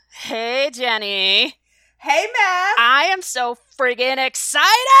Hey, Jenny. Hey, Matt. I am so friggin' excited!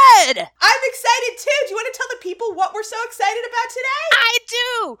 I'm excited too. Do you want to tell the people what we're so excited about today? I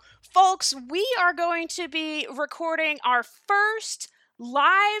do! Folks, we are going to be recording our first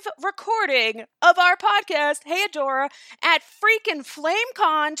live recording of our podcast, Hey Adora, at freaking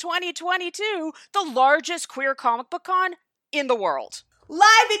FlameCon 2022, the largest queer comic book con in the world.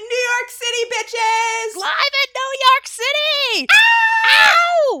 Live in New York City, bitches! Live in New York City! Ow!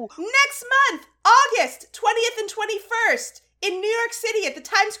 Ow! Next month, August 20th and 21st, in New York City at the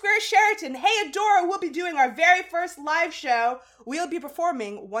Times Square Sheraton, Hey Adora will be doing our very first live show. We'll be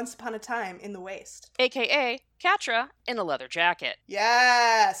performing Once Upon a Time in the Waste. AKA Katra in a leather jacket.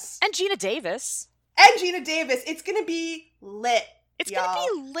 Yes! And Gina Davis. And Gina Davis. It's gonna be lit, It's y'all.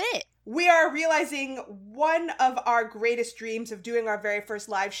 gonna be lit. We are realizing one of our greatest dreams of doing our very first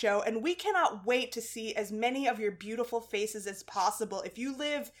live show, and we cannot wait to see as many of your beautiful faces as possible. If you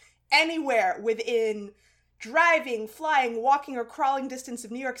live anywhere within driving, flying, walking, or crawling distance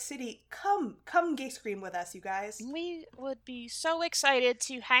of New York City, come gay scream with us, you guys. We would be so excited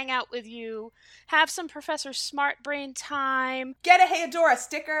to hang out with you, have some Professor Smart Brain time, Get a Hey Adora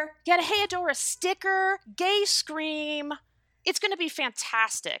sticker. get a Hey Adora sticker, gay scream. It's gonna be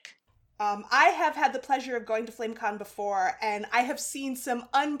fantastic. I have had the pleasure of going to FlameCon before, and I have seen some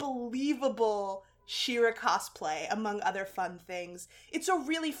unbelievable She-Ra cosplay, among other fun things. It's a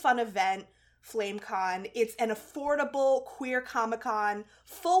really fun event, FlameCon. It's an affordable queer Comic-Con.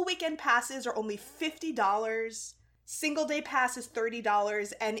 Full weekend passes are only $50. Single day pass is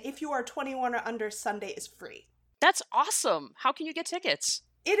 $30, and if you are 21 or under, Sunday is free. That's awesome. How can you get tickets?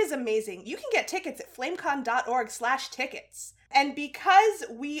 It is amazing. You can get tickets at flamecon.org/tickets. And because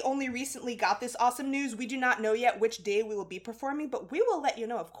we only recently got this awesome news, we do not know yet which day we will be performing, but we will let you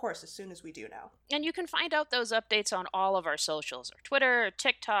know, of course, as soon as we do know. And you can find out those updates on all of our socials, our Twitter,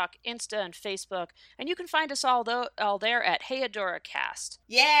 TikTok, Insta, and Facebook. And you can find us all there at Hey Adora Cast.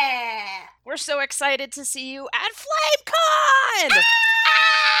 Yeah! We're so excited to see you at FlameCon!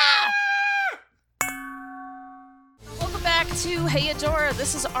 Welcome back to Hey Adora.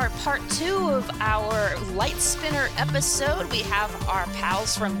 This is our part 2 of our Light Spinner episode. We have our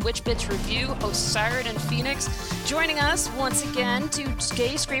pals from Witch Bitch Review, hosts Siren and Phoenix, joining us once again to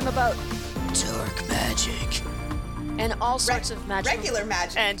gay scream about dark magic and all sorts of magic. Regular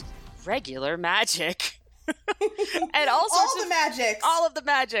magic. And regular magic. And all sorts all the magics. All of the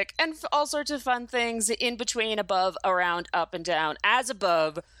magic. And all sorts of fun things in between, above, around, up, and down. As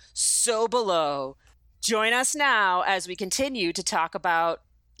above, so below. Join us now as we continue to talk about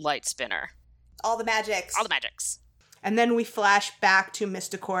Light Spinner. All the magics. All the magics. And then we flash back to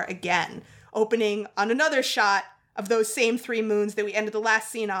Mysticor again, opening on another shot of those same 3 moons that we ended the last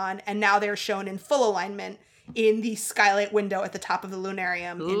scene on, and now they're shown in full alignment in the skylight window at the top of the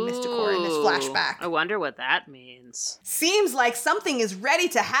lunarium in Mysticor in this flashback. I wonder what that means. Seems like something is ready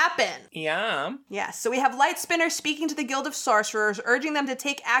to happen. Yeah. Yeah, so we have Light Spinner speaking to the Guild of Sorcerers, urging them to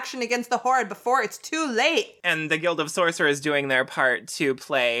take action against the Horde before it's too late. And the Guild of Sorcerers doing their part to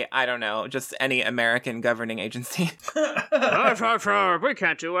play, I don't know, just any American governing agency. We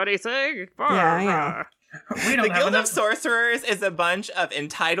can't do anything. Yeah. We don't The have Guild enough. of Sorcerers is a bunch of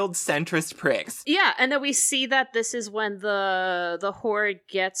entitled centrist pricks. Yeah, and then we see that this is when the Horde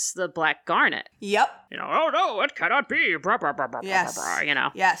gets the Black Garnet. Yep. You know, oh no, it cannot be. Blah, blah, blah, blah, Yes. blah, blah, you know.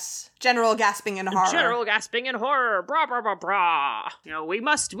 Yes. General gasping in horror. General gasping in horror. Blah, blah, blah, blah. You know, we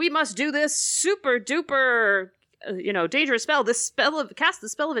must do this super duper, dangerous spell. Cast the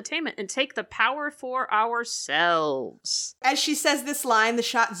spell of attainment and take the power for ourselves. As she says this line, the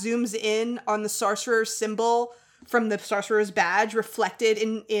shot zooms in on the sorcerer's symbol from the sorcerer's badge reflected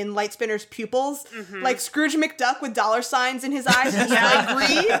in Light Spinner's pupils. Mm-hmm. Like Scrooge McDuck with dollar signs in his eyes. Just like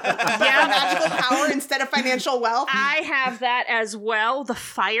greed for magical power instead of financial wealth. I have that as well. The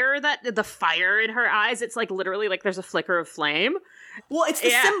fire in her eyes, it's like literally like there's a flicker of flame. Well, it's the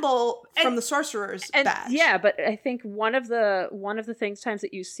Yeah. symbol from And- the sorcerer's And badge. yeah, but I think one of the times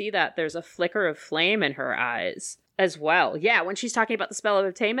that you see that there's a flicker of flame in her eyes as well. Yeah, when she's talking about the spell of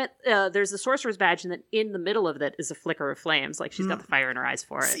attainment, there's the sorcerer's badge, and then in the middle of that is a flicker of flames. Like she's got the fire in her eyes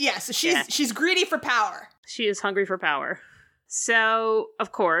for it. Yeah, so she's greedy for power. She is hungry for power. So,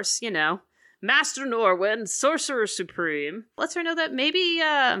 of course, Master Norwin, Sorcerer Supreme, lets her know that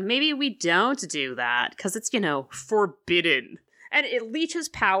maybe we don't do that, because it's, forbidden. And it leeches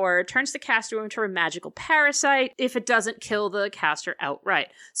power, turns the caster into a magical parasite if it doesn't kill the caster outright.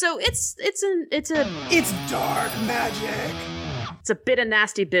 So it's dark magic. It's a bit of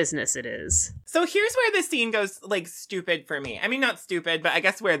nasty business, it is. So here's where the scene goes, like, stupid for me. I mean, not stupid, but I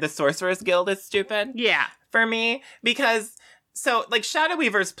guess where the Sorcerer's Guild is stupid. Yeah. For me, because So, like, Shadow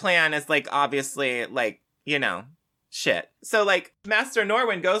Weaver's plan is, like, obviously, like, you know, shit. So, like, Master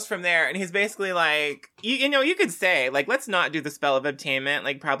Norwin goes from there, and he's basically like, you know, you could say, like, let's not do the spell of obtainment.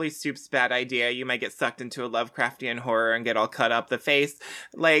 Like, probably Soup's bad idea. You might get sucked into a Lovecraftian horror and get all cut up the face.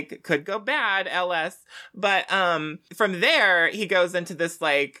 Like, could go bad, LS. But, from there, he goes into this,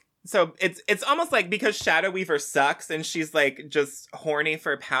 like, so it's almost like because Shadow Weaver sucks and she's like just horny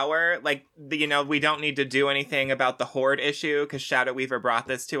for power, like, you know, we don't need to do anything about the Horde issue because Shadow Weaver brought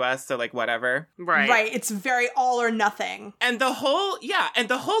this to us, so like whatever. Right. It's very all or nothing. And the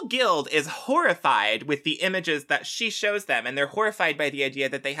whole guild is horrified with the images that she shows them, and they're horrified by the idea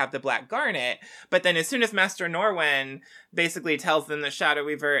that they have the Black Garnet. But then as soon as Master Norwin basically tells them that Shadow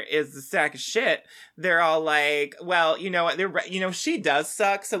Weaver is a sack of shit, they're all like, well, you know what, she does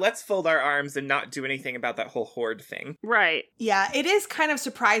suck, so let's fold our arms and not do anything about that whole Horde thing. Right. Yeah, it is kind of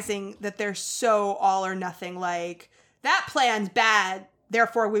surprising that they're so all or nothing, like, that plan's bad,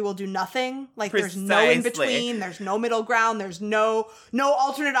 therefore we will do nothing. Like, Precisely. There's no in between, there's no middle ground, there's no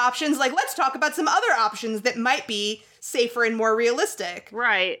alternate options. Like, let's talk about some other options that might be safer and more realistic.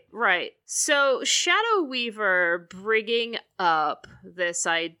 Right. So Shadow Weaver bringing up this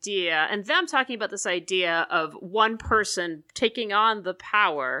idea, and them talking about this idea of one person taking on the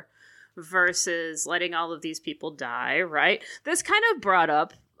power versus letting all of these people die, right? This kind of brought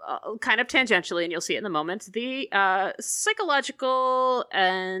up, kind of tangentially, and you'll see it in a moment, the psychological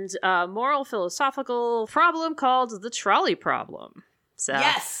and moral philosophical problem called the trolley problem. So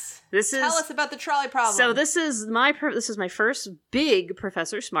Yes! Tell us about the trolley problem. So this is my first big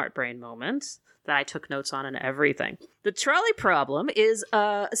Professor Smartbrain moment that I took notes on and everything. The trolley problem is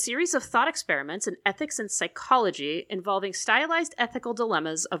a series of thought experiments in ethics and psychology involving stylized ethical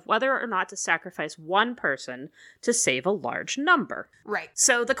dilemmas of whether or not to sacrifice one person to save a large number. Right.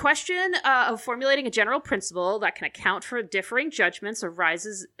 So the question of formulating a general principle that can account for differing judgments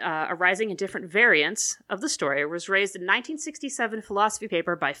arising in different variants of the story was raised in 1967 philosophy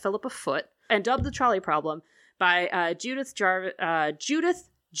paper by Philippa Foot and dubbed the trolley problem by Judith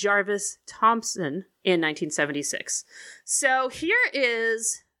Jarvis Thompson in 1976. So here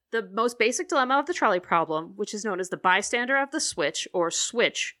is the most basic dilemma of the trolley problem, which is known as the bystander of the switch, or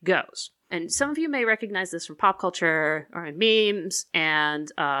switch goes. And some of you may recognize this from pop culture or in memes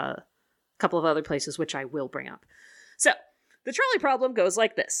and a couple of other places, which I will bring up. So the trolley problem goes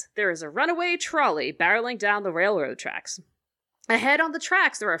like this. There is a runaway trolley barreling down the railroad tracks. Ahead on the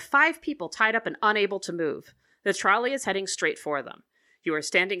tracks, there are 5 people tied up and unable to move. The trolley is heading straight for them. You are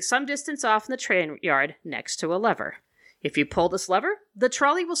standing some distance off in the train yard next to a lever. If you pull this lever, the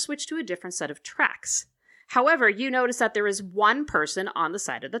trolley will switch to a different set of tracks. However, you notice that there is one person on the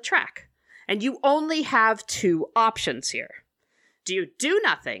side of the track, and you only have 2 options here. Do you do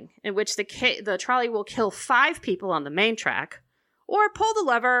nothing, in which the trolley will kill 5 people on the main track, or pull the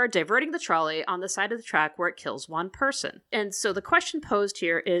lever, diverting the trolley on the side of the track where it kills 1 person? And so the question posed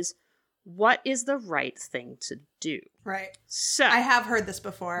here is, what is the right thing to do? Right. So I have heard this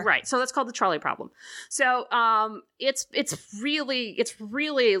before. Right. So that's called the trolley problem. So it's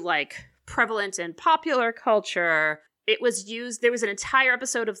really like prevalent in popular culture. It was used. There was an entire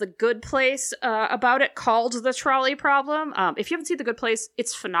episode of The Good Place about it called the trolley problem. If you haven't seen The Good Place,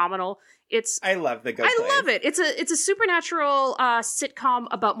 it's phenomenal. I love The Good Place. I love it. It's a supernatural sitcom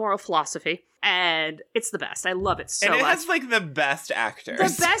about moral philosophy. And it's the best. I love it so much. And it has, like, the best actors.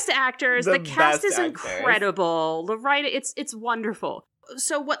 The best actors. The cast is incredible. The writing, it's wonderful.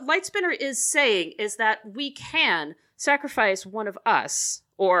 So what Lightspinner is saying is that we can sacrifice one of us,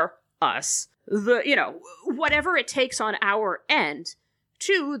 or us, whatever it takes on our end,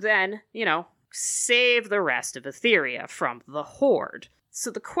 to then, save the rest of Etheria from the Horde. So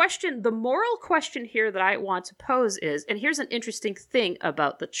the moral question here that I want to pose is, and here's an interesting thing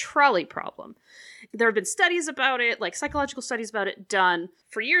about the trolley problem. There have been studies about it, like psychological studies about it, done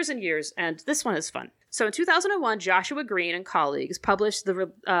for years and years, and this one is fun. So in 2001, Joshua Green and colleagues published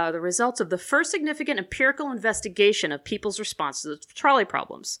the results of the first significant empirical investigation of people's responses to trolley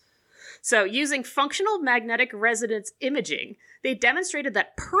problems. So using functional magnetic resonance imaging, they demonstrated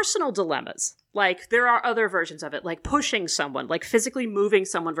that personal dilemmas, like there are other versions of it, like pushing someone, like physically moving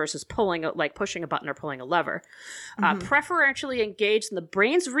someone versus pushing a button or pulling a lever, preferentially engaged in the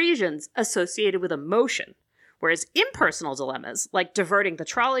brain's regions associated with emotion. Whereas impersonal dilemmas, like diverting the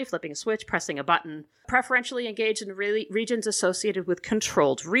trolley, flipping a switch, pressing a button, preferentially engaged in regions associated with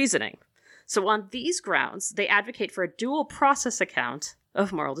controlled reasoning. So on these grounds, they advocate for a dual process account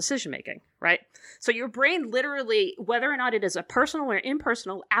of moral decision making, right? So your brain literally, whether or not it is a personal or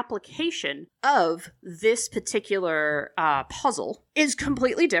impersonal application of this particular puzzle, is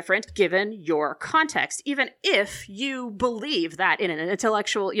completely different given your context, even if you believe that in an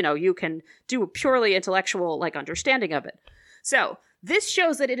intellectual, you can do a purely intellectual understanding of it. So this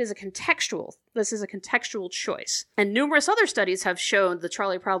shows that this is a contextual choice. And numerous other studies have shown the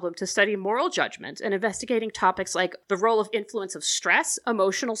trolley problem to study moral judgment and investigating topics like the role of influence of stress,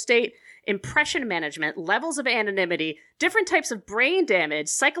 emotional state, impression management, levels of anonymity, different types of brain damage,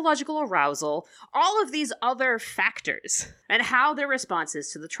 psychological arousal, all of these other factors, and how their response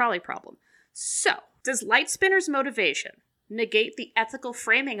is to the trolley problem. So, does Lightspinner's motivation negate the ethical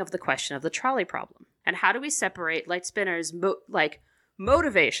framing of the question of the trolley problem? And how do we separate Lightspinner's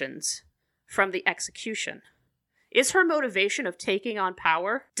motivations from the execution? Is her motivation of taking on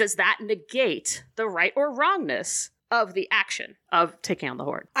power, does that negate the right or wrongness of the action of taking on the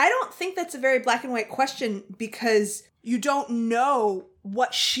Horde? I don't think that's a very black and white question because you don't know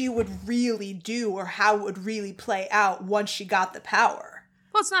what she would really do or how it would really play out once she got the power.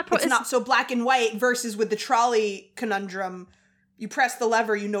 Well, it's not so black and white versus with the trolley conundrum. You press the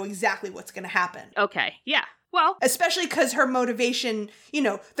lever, you know exactly what's going to happen. Okay, yeah. Well, especially because her motivation,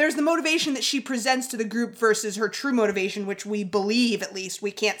 there's the motivation that she presents to the group versus her true motivation, which we believe, at least.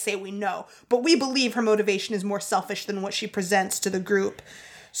 We can't say we know, but we believe her motivation is more selfish than what she presents to the group.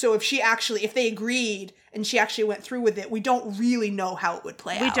 So if they agreed and she actually went through with it, we don't really know how it would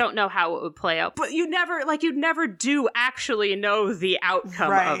play out. We don't know how it would play out. But you'd never do actually know the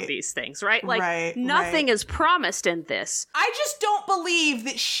outcome of these things, right? Nothing is promised in this. I just don't believe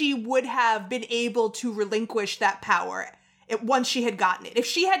that she would have been able to relinquish that power once she had gotten it. If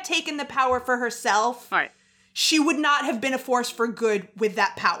she had taken the power for herself, right, she would not have been a force for good with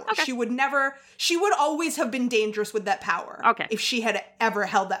that power. Okay. She would always have been dangerous with that power. Okay. If she had ever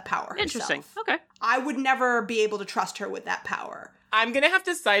held that power herself. Interesting. Okay. I would never be able to trust her with that power. I'm going to have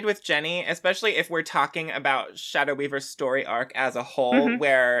to side with Jenny, especially if we're talking about Shadow Weaver's story arc as a whole,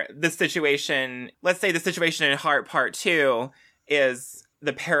 where let's say the situation in Heart Part 2 is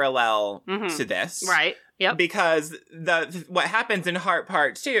the parallel to this. Right. Yep. Because what happens in Heart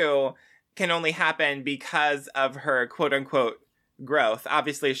Part 2 can only happen because of her quote-unquote growth.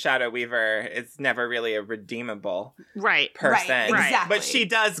 Obviously, Shadow Weaver is never really a redeemable person. Right, exactly. But she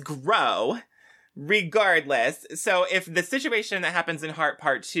does grow regardless. So if the situation that happens in Heart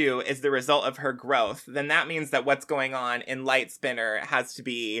Part 2 is the result of her growth, then that means that what's going on in Lightspinner has to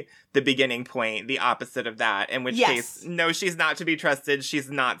be the beginning point, the opposite of that. In which case, no, she's not to be trusted. She's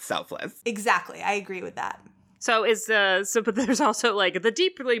not selfless. Exactly. I agree with that. So but there's also the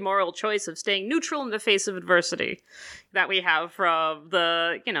deeply moral choice of staying neutral in the face of adversity that we have from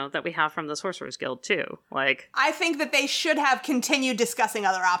the Sorcerer's Guild too. I think that they should have continued discussing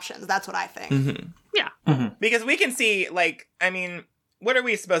other options. That's what I think. Yeah. Because we can see, what are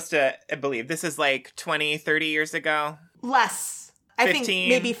we supposed to believe? This is 20, 30 years ago? Less. 15? I think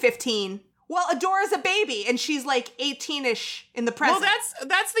maybe 15. Well, Adora's a baby, and she's 18-ish in the present. Well,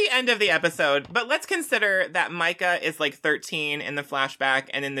 that's the end of the episode, but let's consider that Micah is 13 in the flashback,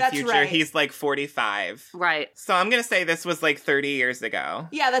 and in the future he's 45. Right. So I'm going to say this was 30 years ago.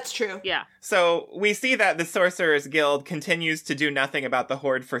 Yeah, that's true. Yeah. So we see that the Sorcerer's Guild continues to do nothing about the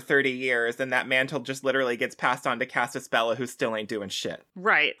Horde for 30 years, and that mantle just literally gets passed on to Castaspella, who still ain't doing shit.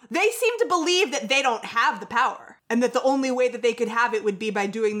 Right. They seem to believe that they don't have the power, and that the only way that they could have it would be by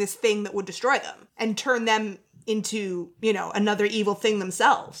doing this thing that would destroy them and turn them into, another evil thing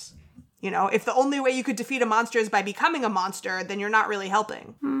themselves. If the only way you could defeat a monster is by becoming a monster, then you're not really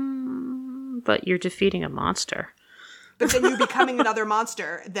helping. But you're defeating a monster. But then you're becoming another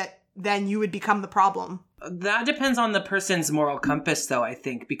monster then you would become the problem. That depends on the person's moral compass, though, I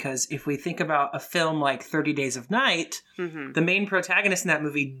think, because if we think about a film like 30 Days of Night, the main protagonist in that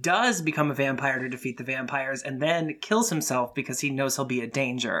movie does become a vampire to defeat the vampires and then kills himself because he knows he'll be a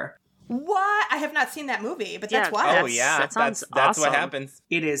danger. What? I have not seen that movie, but that's wild. Oh, yeah. That sounds that's awesome. what happens.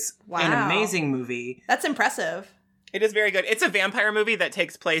 It is an amazing movie. That's impressive. It is very good. It's a vampire movie that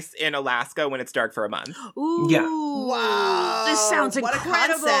takes place in Alaska when it's dark for a month. Ooh. Yeah. Wow. This sounds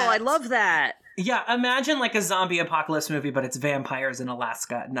incredible. I love that. Yeah, imagine a zombie apocalypse movie, but it's vampires in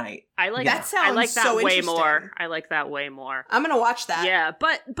Alaska at night. That sounds I like that so way interesting. more. I like that way more. I'm gonna watch that. Yeah,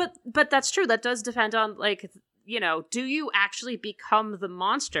 but that's true. That does depend on do you actually become the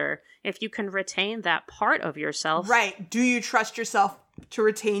monster if you can retain that part of yourself? Right. Do you trust yourself to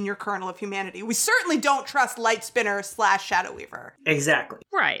retain your kernel of humanity? We certainly don't trust Lightspinner / Shadow Weaver. Exactly.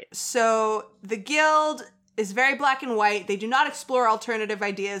 Right. So the guild is very black and white. They do not explore alternative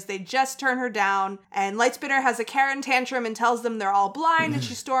ideas. They just turn her down. And Lightspinner has a Karen tantrum and tells them they're all blind, and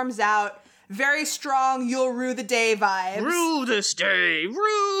she storms out. Very strong, you'll rue the day vibes. Rue this day,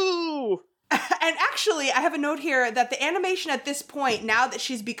 rue! And actually, I have a note here that the animation at this point, now that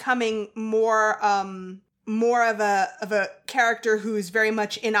she's becoming more of a character who's very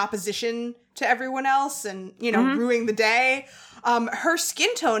much in opposition to everyone else and, ruining the day, her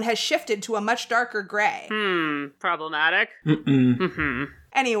skin tone has shifted to a much darker gray. Problematic.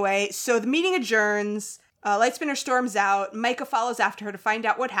 Anyway, so the meeting adjourns. Lightspinner storms out. Micah follows after her to find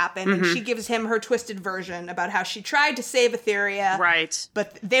out what happened, and she gives him her twisted version about how she tried to save Etheria. Right.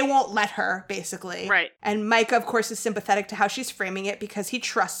 But they won't let her, basically. Right. And Micah, of course, is sympathetic to how she's framing it because he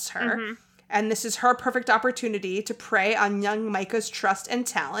trusts her. And this is her perfect opportunity to prey on young Micah's trust and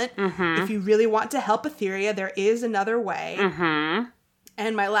talent. If you really want to help Etheria, there is another way.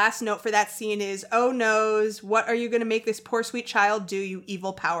 And my last note for that scene is, oh noes, what are you going to make this poor sweet child do, you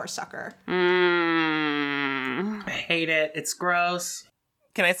evil power sucker? I hate it. It's gross.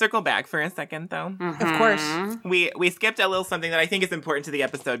 Can I circle back for a second, though? Of course. We skipped a little something that I think is important to the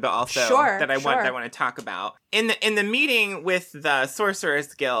episode, but also that I want to talk about. In the meeting with the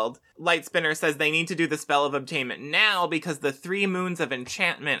Sorcerers Guild, Lightspinner says they need to do the spell of obtainment now because the 3 moons of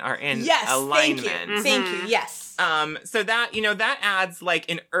enchantment are in alignment. Thank you. Yes. So that that adds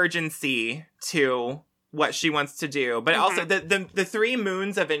like an urgency to what she wants to do, but also the 3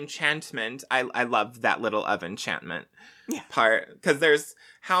 moons of enchantment. I love that little of enchantment part because there's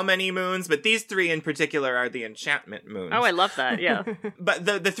how many moons, but these 3 in particular are the enchantment moons. Oh, I love that. Yeah. But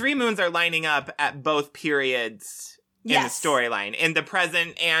the 3 moons are lining up at both periods in the storyline, in the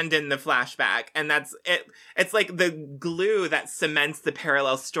present and in the flashback, and that's it. It's like the glue that cements the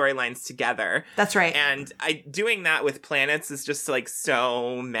parallel storylines together. That's right. And doing that with planets is just like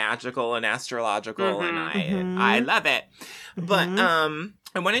so magical and astrological, and I love it. But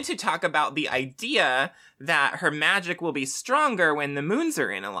I wanted to talk about the idea that her magic will be stronger when the moons are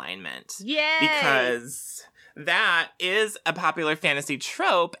in alignment. Yay! Because that is a popular fantasy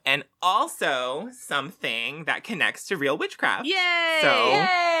trope and also something that connects to real witchcraft. Yay!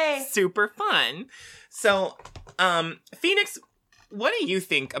 So, super fun. So, Phoenix, what do you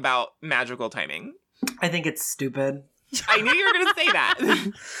think about magical timing? I think it's stupid. I knew you were going to say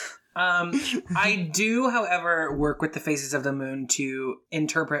that. I do, however, work with the phases of the moon to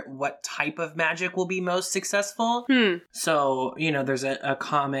interpret what type of magic will be most successful. So, there's a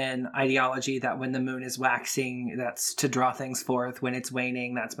common ideology that when the moon is waxing, that's to draw things forth. When it's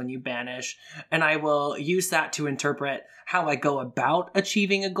waning, that's when you banish. And I will use that to interpret how I go about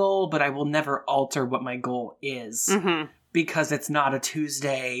achieving a goal, but I will never alter what my goal is. Because it's not a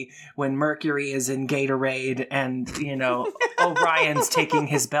Tuesday when Mercury is in Gatorade and, Orion's taking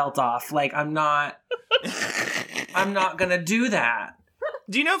his belt off. Like, I'm not gonna do that.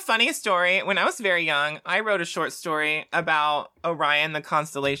 Do you know, funny story? When I was very young, I wrote a short story about Orion, the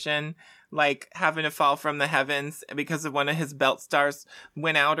constellation, like having to fall from the heavens because of one of his belt stars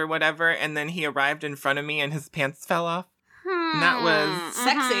went out or whatever. And then he arrived in front of me and his pants fell off. And that was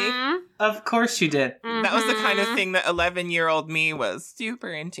sexy. Of course you did. That was the kind of thing that 11-year-old me was super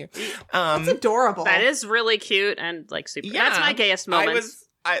into. That's adorable. That is really cute and like super. Yeah, that's my gayest moment.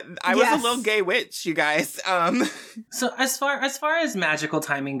 I was a little gay witch, you guys. So as far as magical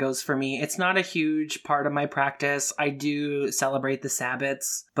timing goes for me, it's not a huge part of my practice. I do celebrate the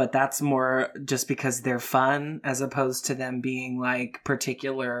Sabbats, but that's more just because they're fun as opposed to them being like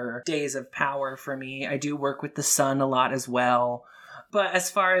particular days of power for me. I do work with the sun a lot as well. But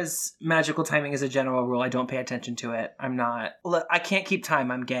as far as magical timing as a general rule, I don't pay attention to it. I can't keep time.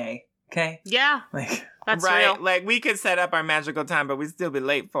 I'm gay. Okay? Yeah. That's right. real. Like, we could set up our magical time, but we'd still be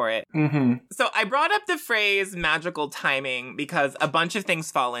late for it. So I brought up the phrase magical timing because a bunch of things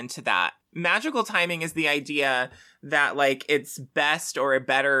fall into that. Magical timing is the idea that, like, it's best or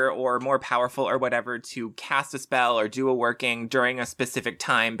better or more powerful or whatever to cast a spell or do a working during a specific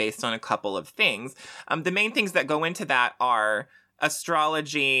time based on a couple of things. The main things that go into that are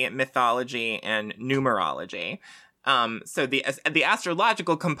astrology, mythology, and numerology. So the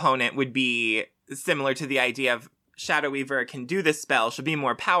astrological component would be similar to the idea of Shadow Weaver can do this spell, should be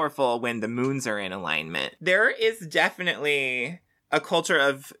more powerful when the moons are in alignment. There is definitely a culture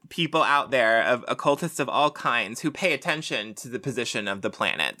of people out there, of occultists of all kinds, who pay attention to the position of the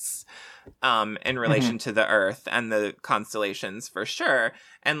planets in relation to the Earth and the constellations for sure.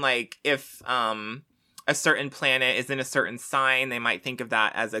 And like if a certain planet is in a certain sign, they might think of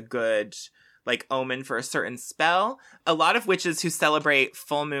that as a good like omen for a certain spell. A lot of witches who celebrate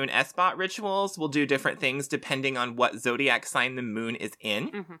full moon Esbot rituals will do different things depending on what zodiac sign the moon is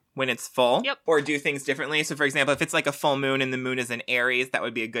in when it's full, or do things differently. So for example, if it's like a full moon and the moon is in Aries, that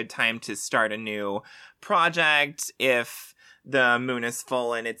would be a good time to start a new project. If the moon is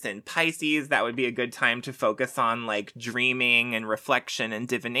full and it's in Pisces, that would be a good time to focus on like dreaming and reflection and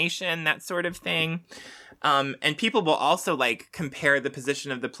divination, that sort of thing. And people will also like compare the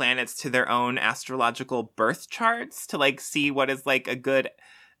position of the planets to their own astrological birth charts to like see what is like a good,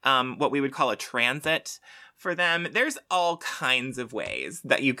 what we would call a transit for them. There's all kinds of ways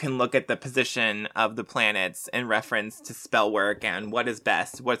that you can look at the position of the planets in reference to spell work and what is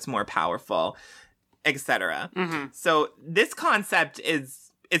best, what's more powerful, etc. So this concept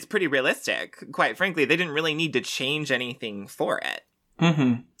is pretty realistic. Quite frankly, they didn't really need to change anything for it.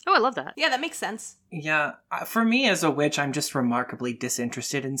 Oh, I love that. Yeah, that makes sense. Yeah, for me as a witch, I'm just remarkably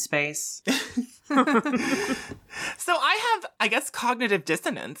disinterested in space. So I have, I guess, cognitive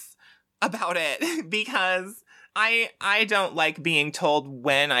dissonance about it because I don't like being told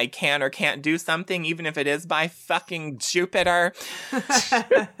when I can or can't do something, even if it is by fucking Jupiter.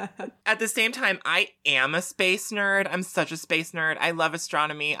 At the same time, I am a space nerd. I'm such a space nerd. I love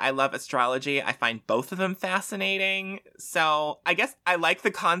astronomy. I love astrology. I find both of them fascinating. So I guess I like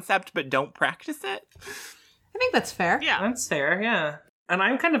the concept, but don't practice it. I think that's fair. Yeah. That's fair, yeah. And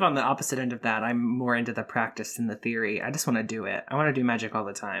I'm kind of on the opposite end of that. I'm more into the practice than the theory. I just want to do it. I want to do magic all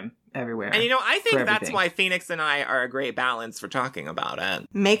the time, everywhere. And I think that's everything. why Phoenix and I are a great balance for talking about it.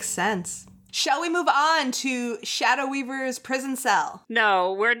 Makes sense. Shall we move on to Shadow Weaver's prison cell?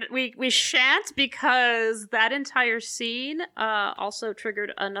 No, we shan't, because that entire scene also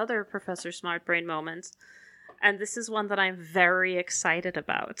triggered another Professor Smartbrain moment. And this is one that I'm very excited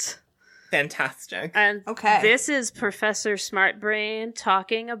about. Fantastic. And Okay. This is Professor Smartbrain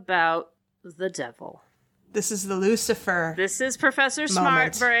talking about the devil. This is the Lucifer. This is Professor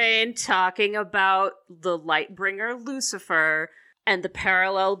Moment. Smartbrain talking about the Lightbringer Lucifer and the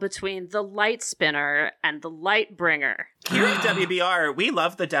parallel between the Light Spinner and the Lightbringer. Here at WBR, we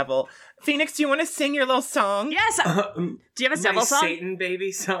love the devil. Phoenix, do you want to sing your little song? Yes! Do you have a devil song? Satan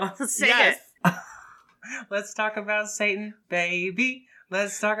baby song. Sing Yes. it. Let's talk about Satan, baby.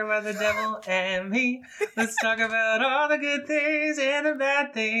 Let's talk about the devil and me. Let's talk about all the good things and the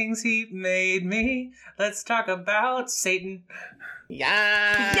bad things he made me. Let's talk about Satan.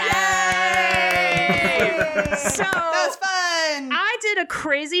 Yeah. Yay! So, That was fun! I did a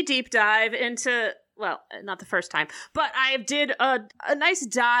crazy deep dive into, well, not the first time, but I did a nice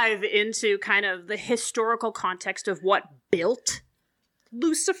dive into kind of the historical context of what built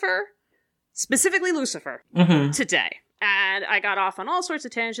Lucifer, specifically Lucifer, today. And I got off on all sorts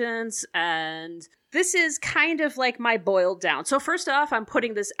of tangents, and this is kind of like my boiled down. So first off, I'm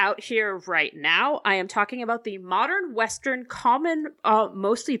putting this out here right now. I am talking about the modern Western common,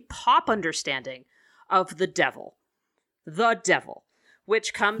 mostly pop understanding of the devil. The devil,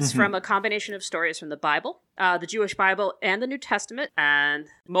 which comes from a combination of stories from the Bible, the Jewish Bible, and the New Testament, and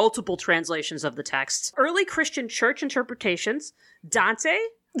multiple translations of the text. Early Christian church interpretations, Dante,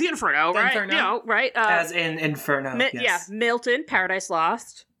 the Inferno, right? Inferno. Right? As in Inferno. Yes. Yeah, Milton, Paradise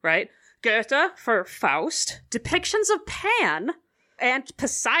Lost, right? Goethe for Faust. Depictions of Pan and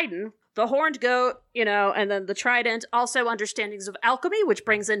Poseidon, the horned goat, and then the trident. Also understandings of alchemy, which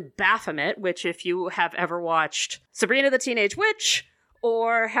brings in Baphomet, which if you have ever watched Sabrina the Teenage Witch,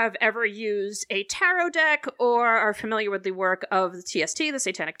 or have ever used a tarot deck, or are familiar with the work of the TST, the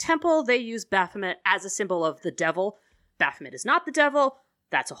Satanic Temple, they use Baphomet as a symbol of the devil. Baphomet is not the devil.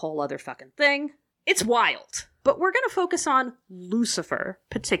 That's a whole other fucking thing. It's wild. But we're going to focus on Lucifer,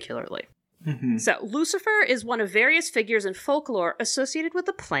 particularly. So, Lucifer is one of various figures in folklore associated with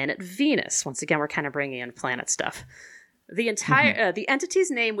the planet Venus. Once again, we're kind of bringing in planet stuff. The entire the entity's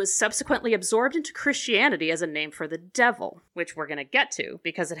name was subsequently absorbed into Christianity as a name for the devil, which we're going to get to,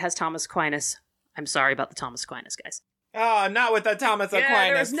 because it has Thomas Aquinas. I'm sorry about the Thomas Aquinas, guys. Oh, not with the Thomas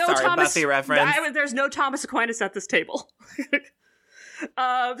Aquinas. There's no Sorry, Thomas, Buffy reference. There's no Thomas Aquinas at this table.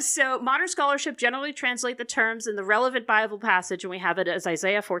 So modern scholarship generally translate the terms in the relevant Bible passage, and we have it as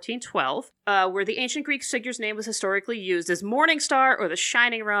Isaiah 14:12, where the ancient Greek figure's name was historically used as Morning Star or the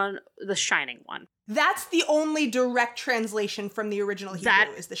Shining One. That's the only direct translation from the original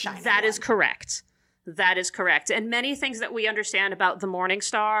Hebrew is the Shining That One. is correct. That is correct. And many things that we understand about the Morning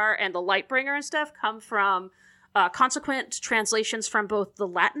Star and the Lightbringer and stuff come from consequent translations from both the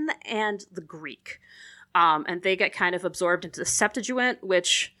Latin and the Greek. And they get kind of absorbed into the Septuagint,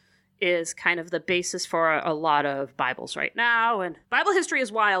 which is kind of the basis for a lot of Bibles right now. And Bible history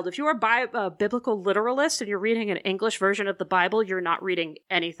is wild. If you are a biblical literalist and you're reading an English version of the Bible, you're not reading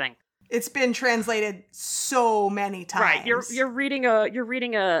anything. It's been translated so many times. Right. You're reading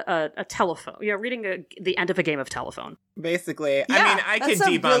a telephone. You're reading the end of a game of telephone. Basically. Yeah, I mean, I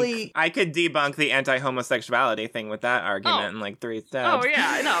could really... debunk the anti-homosexuality thing with that argument in like 3 steps. Oh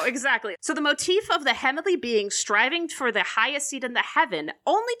yeah, no, exactly. So the motif of the heavenly being striving for the highest seat in the heaven,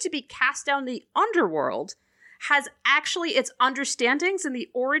 only to be cast down the underworld, has actually its understandings in the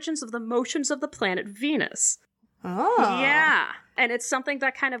origins of the motions of the planet Venus. Oh. Yeah. And it's something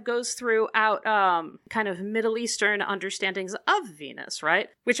that kind of goes throughout kind of Middle Eastern understandings of Venus, right?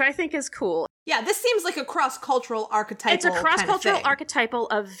 Which I think is cool. Yeah, this seems like a cross-cultural archetypal. It's a cross-cultural kind of archetypal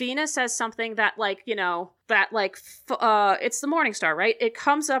of Venus as something that, like, you know, that, like, it's the morning star, right? It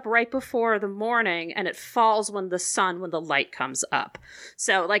comes up right before the morning, and it falls when the light comes up.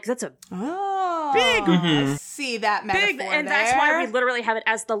 So, like, that's a big, I see that metaphor big, and that's why we literally have it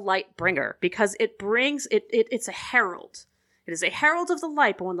as the light bringer, because it brings, it's a herald. It is a herald of the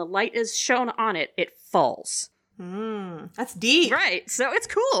light, but when the light is shown on it, it falls. That's deep. Right. So it's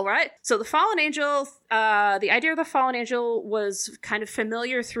cool, right? So the fallen angel, the idea of the fallen angel was kind of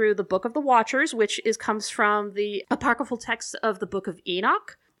familiar through the Book of the Watchers, which comes from the apocryphal text of the Book of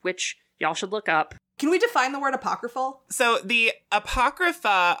Enoch, which y'all should look up. Can we define the word apocryphal? So the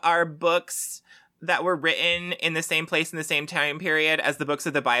Apocrypha are books that were written in the same place in the same time period as the books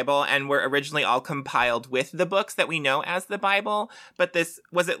of the Bible and were originally all compiled with the books that we know as the Bible. But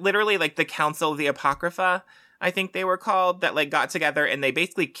was it literally like the Council of the Apocrypha, I think they were called, that like got together and they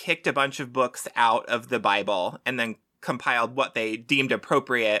basically kicked a bunch of books out of the Bible and then compiled what they deemed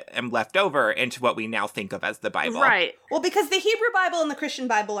appropriate and left over into what we now think of as the Bible. Right. Well, because the Hebrew Bible and the Christian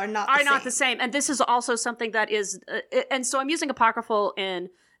Bible are not the same. And this is also something that is, and so I'm using apocryphal in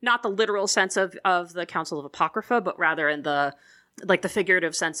not the literal sense of the Council of Apocrypha, but rather in the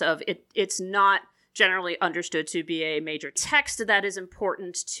figurative sense of it's not generally understood to be a major text that is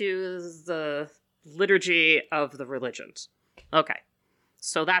important to the liturgy of the religions. Okay.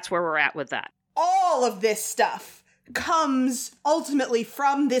 So that's where we're at with that. All of this stuff comes ultimately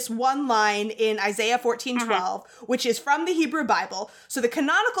from this one line in Isaiah 14:12, which is from the Hebrew Bible. So the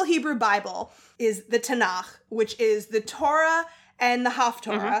canonical Hebrew Bible is the Tanakh, which is the Torah and the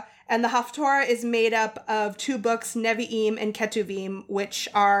Haftorah. And the Haftorah is made up of 2 books, Nevi'im and Ketuvim, which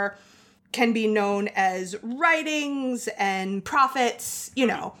can be known as writings and prophets, you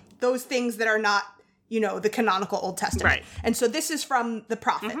know, those things that are not, you know, the canonical Old Testament. Right. And so this is from the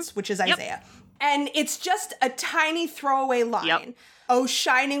prophets, which is Isaiah. And it's just a tiny throwaway line. O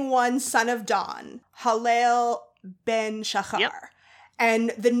shining one, son of dawn, Hallel ben Shachar.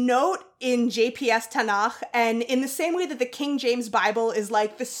 And the note in JPS Tanakh, and in the same way that the King James Bible is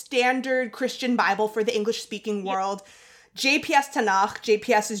like the standard Christian Bible for the English-speaking world, JPS Tanakh,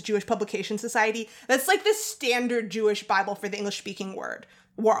 JPS is Jewish Publication Society, that's like the standard Jewish Bible for the English-speaking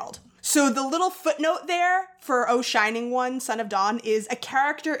world. So the little footnote there for O shining one, son of dawn, is a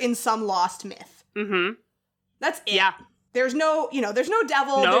character in some lost myth. That's it. Yeah. There's no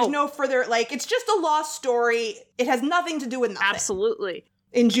devil. No. There's no further, like, it's just a lost story. It has nothing to do with nothing. Absolutely.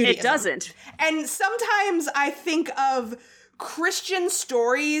 In Judaism. It doesn't. And sometimes I think of Christian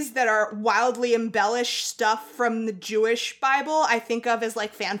stories that are wildly embellished stuff from the Jewish Bible, I think of as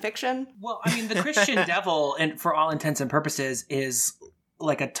like fan fiction. Well, I mean, the Christian devil, and for all intents and purposes, is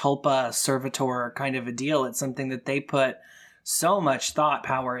like a tulpa servitor kind of a deal. It's something that they put so much thought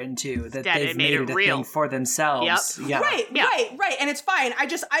power into that they've made it a real thing for themselves. Yep. Yeah. Right. And it's fine. I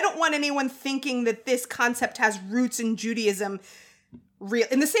don't want anyone thinking that this concept has roots in Judaism.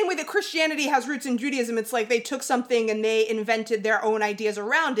 In the same way that Christianity has roots in Judaism, it's like they took something and they invented their own ideas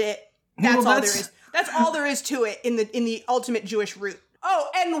around it. That's all there is. That's all there is to it in the ultimate Jewish root. Oh,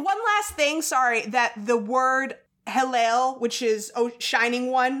 and one last thing, sorry, that the word Hallel, which is shining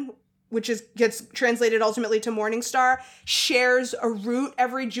one, which gets translated ultimately to morning star, shares a root.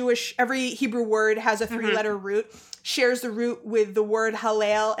 Every Hebrew word has a 3-letter root. Shares the root with the word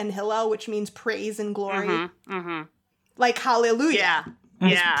Hallel and Hillel, which means praise and glory. Like hallelujah.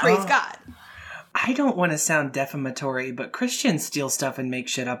 Yeah. Praise God. I don't want to sound defamatory, but Christians steal stuff and make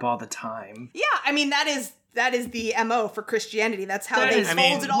shit up all the time. Yeah, I mean, that is the MO for Christianity. That's how they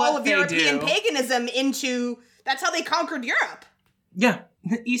folded all of European paganism into... That's how they conquered Europe. Yeah.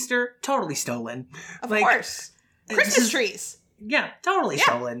 Easter, totally stolen. Of course. Christmas trees. Yeah, totally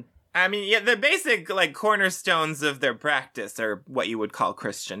stolen. I mean, yeah, the basic, like, cornerstones of their practice are what you would call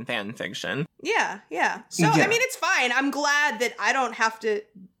Christian fan fiction. Yeah. So, I mean, it's fine. I'm glad that I don't have to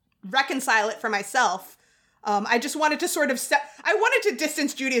reconcile it for myself. I just wanted to sort of I wanted to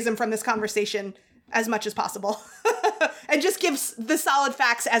distance Judaism from this conversation as much as possible. And just give the solid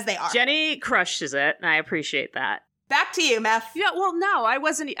facts as they are. Jenny crushes it, and I appreciate that. Back to you, Meth. Yeah, well, no, I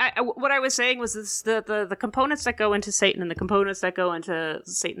wasn't. What I was saying was this: the components that go into Satan and the components that go into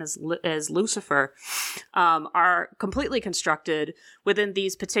Satan as Lucifer are completely constructed within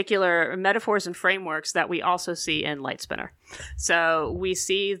these particular metaphors and frameworks that we also see in Lightspinner. So we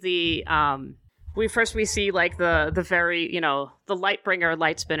see the we see like the very, the Lightbringer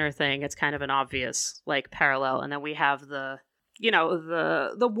Lightspinner thing. It's kind of an obvious like parallel, and then we have the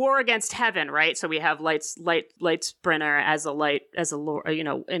war against heaven, right? So we have Lightspinner as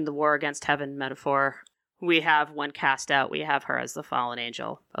in the war against heaven metaphor. We have when cast out, we have her as the fallen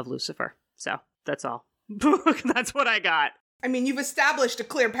angel of Lucifer. So that's all. That's what I got. I mean, you've established a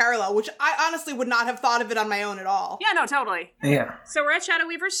clear parallel, which I honestly would not have thought of it on my own at all. Yeah, no, totally. Yeah. So we're at Shadow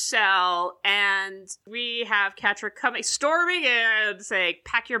Weaver's cell, and we have Catra storming in, saying,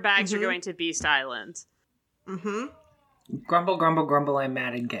 "Pack your bags, you're going to Beast Island." Mm-hmm. Grumble, grumble, grumble, I'm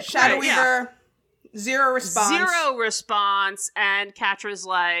mad and gay. Shadow Weaver, zero response. And Catra's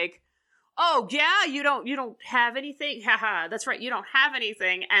like, "Oh yeah, you don't have anything? Haha, that's right, you don't have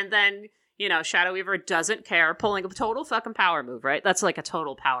anything." And then, Shadow Weaver doesn't care, pulling a total fucking power move, right? That's like a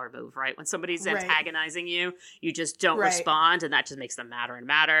total power move, right? When somebody's antagonizing you, you just don't respond, and that just makes them madder and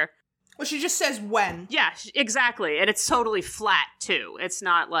madder. Well, she just says when. Yeah, exactly. And it's totally flat, too. It's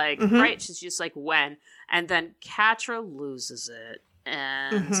not like, right? She's just like, when. And then Catra loses it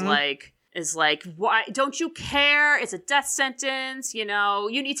and is like, why don't you care? It's a death sentence, you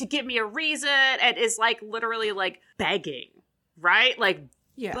need to give me a reason, and is like literally like begging, right? Like,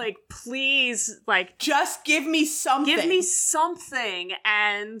 like, please, like, just give me something. Give me something.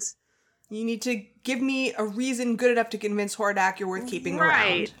 And you need to give me a reason good enough to convince Hordak you're worth keeping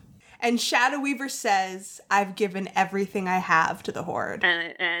around. And Shadow Weaver says, "I've given everything I have to the Horde."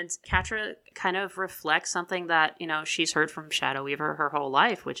 And Catra kind of reflects something that, she's heard from Shadow Weaver her whole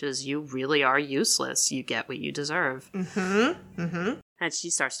life, which is, you really are useless. You get what you deserve. And she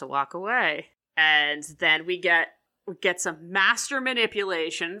starts to walk away. And then we get some master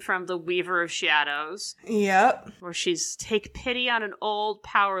manipulation from the Weaver of Shadows. Yep. Where she's, "Take pity on an old,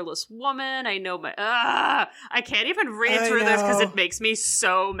 powerless woman. I know I can't even read through this because it makes me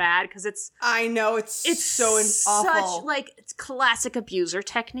so mad because it's... I know, it's so awful. Such, like, it's classic abuser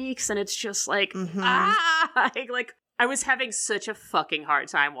techniques, and it's just like, like... I was having such a fucking hard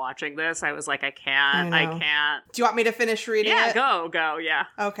time watching this. I was like, I can't. Do you want me to finish reading it? Yeah, go, yeah.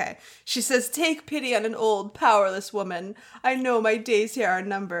 Okay. She says, "Take pity on an old, powerless woman. I know my days here are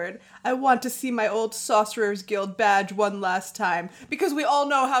numbered. I want to see my old Sorcerer's Guild badge one last time." Because we all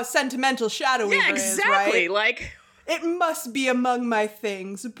know how sentimental Shadow Weaver is, right? Exactly. Like... "It must be among my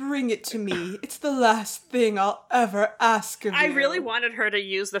things. Bring it to me. It's the last thing I'll ever ask of you." I really wanted her to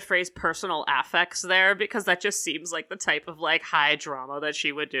use the phrase personal affects there, because that just seems like the type of, like, high drama that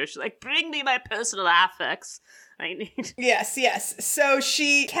she would do. She's like, "Bring me my personal affects. I need..." Yes. So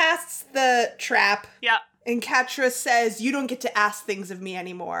she casts the trap. Yeah. And Catra says, "You don't get to ask things of me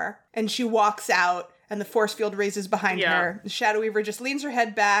anymore." And she walks out, and the force field raises behind her. The Shadow Weaver just leans her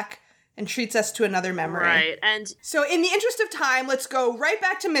head back and treats us to another memory. Right, and... So in the interest of time, let's go right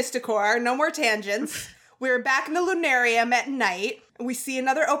back to Mystacor. No more tangents. We're back in the Lunarium at night. We see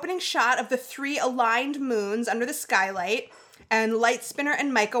another opening shot of the 3 aligned moons under the skylight. And Lightspinner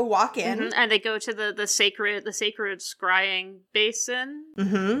and Micah walk in. And they go to the sacred scrying basin.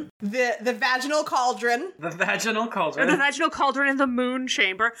 The vaginal cauldron. The vaginal cauldron. The vaginal cauldron in the moon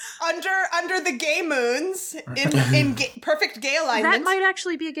chamber. Under the gay moons in perfect gay alignment. That might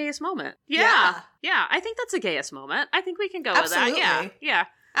actually be a gayest moment. Yeah, I think that's a gayest moment. I think we can go with that. Yeah.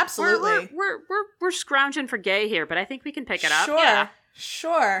 Absolutely. We're scrounging for gay here, but I think we can pick it up.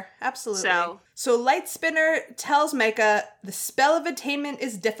 Sure, absolutely. So Lightspinner tells Micah the spell of attainment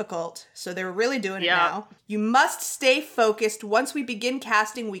is difficult, so they're really doing it now. "You must stay focused. Once we begin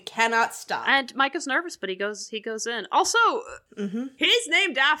casting, we cannot stop." And Micah's nervous, but he goes in. Also, he's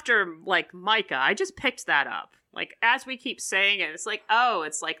named after, like, Micah. I just picked that up. Like, as we keep saying it, it's like, oh,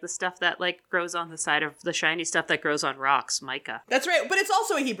 it's like the stuff that, like, grows on the side of the shiny stuff that grows on rocks, Micah. That's right, but it's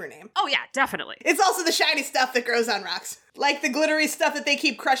also a Hebrew name. Oh, yeah, definitely. It's also the shiny stuff that grows on rocks. Like the glittery stuff that they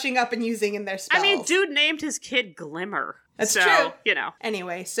keep crushing up and using in their spells. I mean, dude named his kid Glimmer. That's true.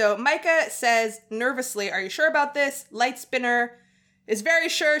 Anyway, so Micah says nervously, "Are you sure about this?" Lightspinner is very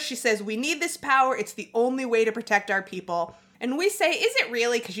sure. She says, "We need this power. It's the only way to protect our people." And we say, "Is it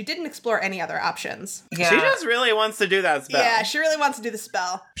really?" Because you didn't explore any other options. Yeah. She just really wants to do that spell. Yeah, she really wants to do the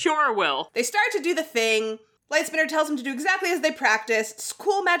spell. Pure will. They start to do the thing. Lightspinner tells them to do exactly as they practiced.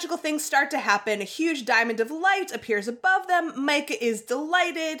 Cool magical things start to happen. A huge diamond of light appears above them. Micah is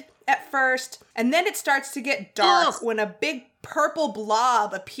delighted at first. And then it starts to get dark when a big purple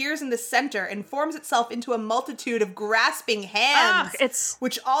blob appears in the center and forms itself into a multitude of grasping hands,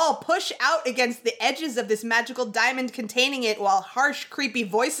 which all push out against the edges of this magical diamond containing it, while harsh, creepy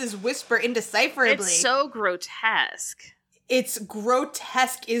voices whisper indecipherably. It's so grotesque. It's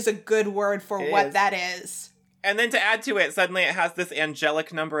grotesque is a good word for what that is. And then to add to it, suddenly it has this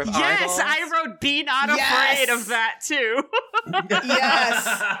angelic number of eyeballs. Yes, I wrote "Be not afraid" of that too.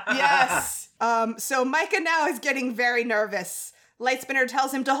 Yes. So Micah now is getting very nervous. Lightspinner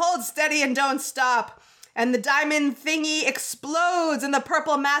tells him to hold steady and don't stop. And the diamond thingy explodes, and the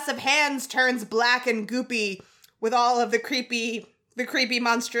purple mass of hands turns black and goopy with all of the creepy,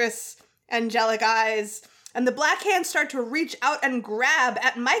 monstrous, angelic eyes. And the black hands start to reach out and grab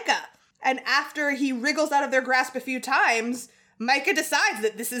at Micah. And after he wriggles out of their grasp a few times, Micah decides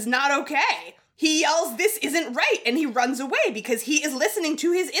that this is not okay. He yells, "This isn't right," and he runs away because he is listening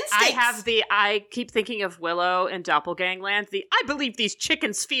to his instincts. I keep thinking of Willow in Doppelgangland, "I believe these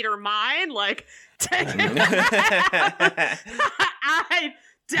chickens' feet are mine," like, I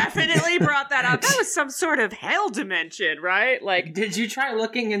definitely brought that up. That was some sort of hell dimension, right? Like, did you try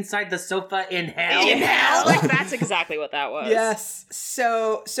looking inside the sofa in hell? In hell? Like, that's exactly what that was. Yes.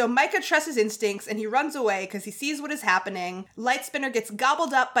 So Micah trusts his instincts and he runs away because he sees what is happening. Lightspinner gets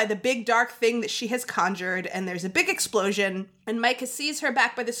gobbled up by the big dark thing that she has conjured, and there's a big explosion, and Micah sees her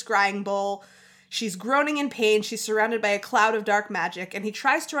back by the scrying bowl. She's groaning in pain. She's surrounded by a cloud of dark magic, and he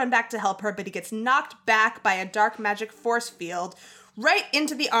tries to run back to help her, but he gets knocked back by a dark magic force field right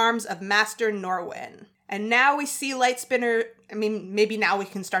into the arms of Master Norwin. And now we see Lightspinner, maybe now we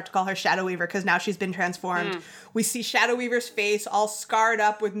can start to call her Shadow Weaver because now she's been transformed. We see Shadow Weaver's face all scarred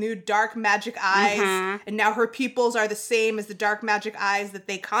up with new dark magic eyes, and now her pupils are the same as the dark magic eyes that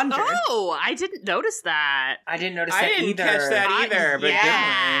they conjured. Oh, I didn't notice that. I didn't notice that either. I didn't catch that either,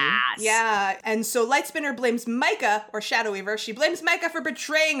 but Yeah, and so Lightspinner blames Micah, or Shadow Weaver, she blames Micah for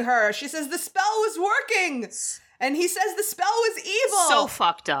betraying her. She says the spell was working! And he says the spell was evil. So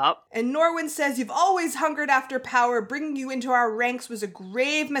fucked up. And Norwin says, "You've always hungered after power. Bringing you into our ranks was a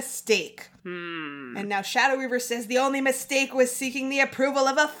grave mistake." And now Shadow Weaver says the only mistake was seeking the approval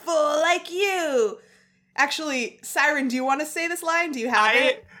of a fool like you. Actually, Siren, do you want to say this line? Do you have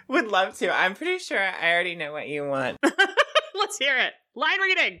it? I would love to. I'm pretty sure I already know what you want. Let's hear it. Line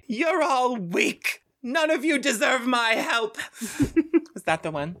reading. "You're all weak. None of you deserve my help." Was that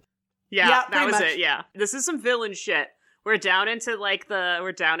the one? Yeah, that was it. Yeah, this is some villain shit. We're down into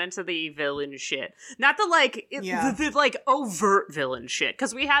the villain shit, not the the overt villain shit.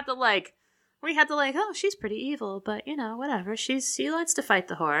 Because we had the oh, she's pretty evil, but whatever. She likes to fight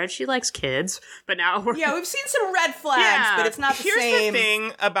the Horde. She likes kids. But now we've seen some red flags, but it's not the same. Here's the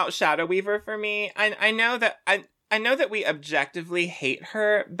thing about Shadow Weaver for me. I know that we objectively hate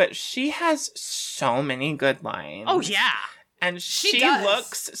her, but she has so many good lines. Oh yeah. And she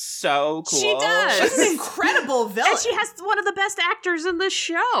looks so cool. She does. She's an incredible villain. And she has one of the best actors in the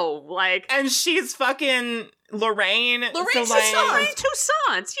show. And she's fucking Lorraine. Lorraine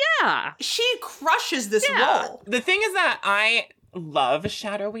Toussaint, yeah. She crushes this role. The thing is that I love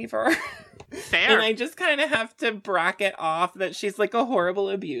Shadow Weaver. Fair. And I just kind of have to bracket off that she's a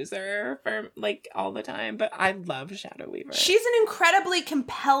horrible abuser for all the time. But I love Shadow Weaver. She's an incredibly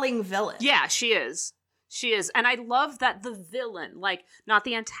compelling villain. Yeah, she is. She is. And I love that the villain, not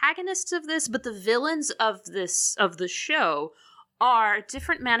the antagonists of this, but the villains of the show are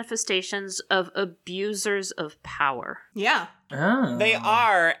different manifestations of abusers of power. Yeah. Oh. They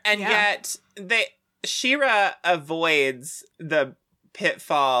are. And yet She-Ra avoids the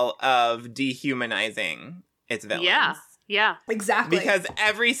pitfall of dehumanizing its villains. Yeah. Exactly. Because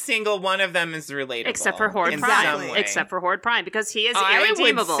every single one of them is relatable. Except for Horde Prime. Except for Horde Prime, because he is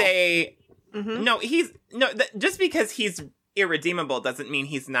irredeemable. I would say... just because he's irredeemable doesn't mean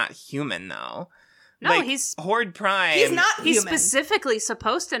he's not human, though. No, he's Horde Prime. He's not human. He's specifically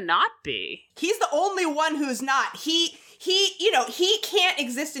supposed to not be. He's the only one who's not. He can't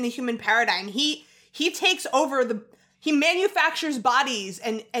exist in a human paradigm. He takes over he manufactures bodies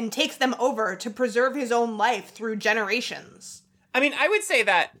and takes them over to preserve his own life through generations. I would say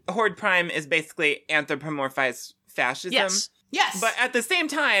that Horde Prime is basically anthropomorphized fascism. Yes. But at the same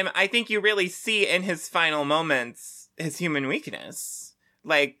time, I think you really see in his final moments his human weakness.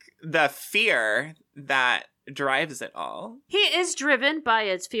 The fear that drives it all. He is driven by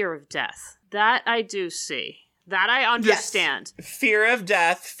his fear of death. That I do see. That I understand. Yes. Fear of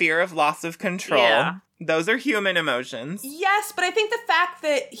death, fear of loss of control. Yeah. Those are human emotions. Yes, but I think the fact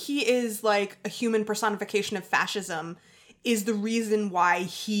that he is a human personification of fascism is the reason why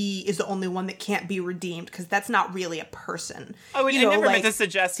he is the only one that can't be redeemed, because that's not really a person. Oh, I never meant to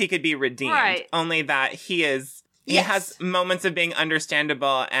suggest he could be redeemed. Right. Only that he is He has moments of being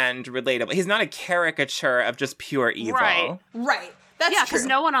understandable and relatable. He's not a caricature of just pure evil. Right. That's true. because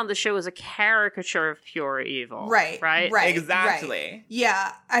no one on the show is a caricature of pure evil. Right. Exactly. Right.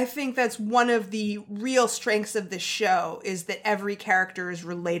 Yeah, I think that's one of the real strengths of this show is that every character is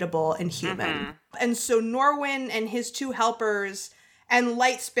relatable and human. And so Norwin and his two helpers and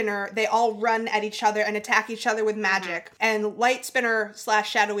Lightspinner, they all run at each other and attack each other with magic. And Lightspinner /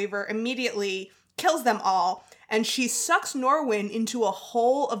 Shadow Weaver immediately kills them all. And she sucks Norwin into a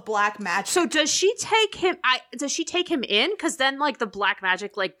hole of black magic. So does she take him? Does she take him in? Because then, like, the black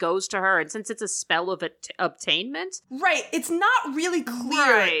magic goes to her, and since it's a spell of obtainment, Right. It's not really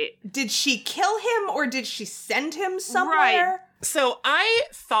clear. Right. Did she kill him or did she send him somewhere? Right. So I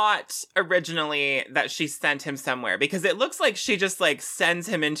thought originally that she sent him somewhere because it looks like she just sends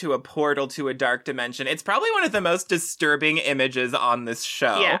him into a portal to a dark dimension. It's probably one of the most disturbing images on this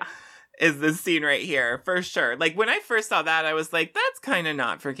show. Yeah. Is this scene right here, for sure. When I first saw that, I was like, that's kind of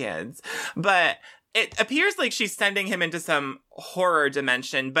not for kids. But it appears like she's sending him into some horror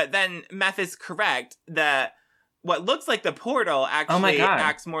dimension, but then Meth is correct that what looks like the portal actually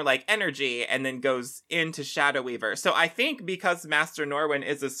acts more like energy and then goes into Shadow Weaver. So I think because Master Norwin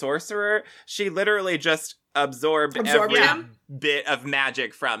is a sorcerer, she literally just absorbed every bit of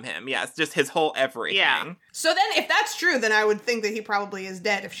magic from him. Yes, just his whole everything. Yeah. So then if that's true, then I would think that he probably is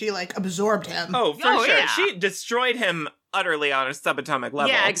dead if she absorbed him. Oh, for sure. Yeah. She destroyed him utterly on a subatomic level.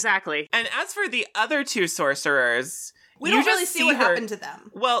 Yeah, exactly. And as for the other two sorcerers, we don't really see what happened to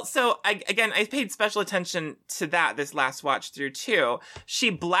them. Well, so I paid special attention to that this last watch through too. She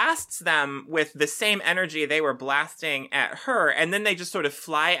blasts them with the same energy they were blasting at her, and then they just sort of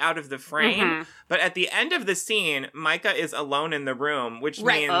fly out of the frame. But at the end of the scene, Micah is alone in the room, which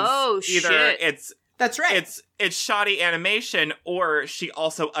means either it's that's right. It's shoddy animation, or she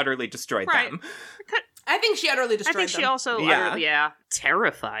also utterly destroyed them. I think she utterly destroyed them. I think she also utterly,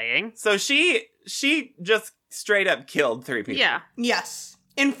 terrifying. So she just straight up killed 3 people. Yeah. Yes.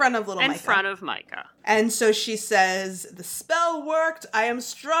 In front of little Micah. In front of Micah. And so she says, "The spell worked. I am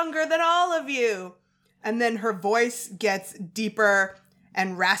stronger than all of you." And then her voice gets deeper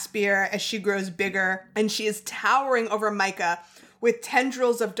and raspier as she grows bigger. And she is towering over Micah with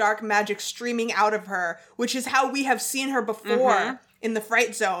tendrils of dark magic streaming out of her, which is how we have seen her before in the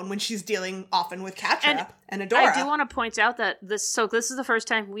Fright Zone when she's dealing often with Catra and Adora. I do want to point out that this is the first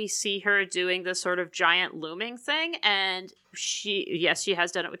time we see her doing this sort of giant looming thing, and she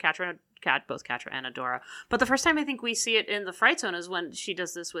has done it with both Catra and Adora. But the first time I think we see it in the Fright Zone is when she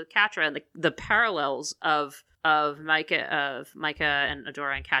does this with Catra, and the parallels of Micah and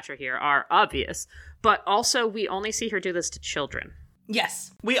Adora and Catra here are obvious. But also we only see her do this to children.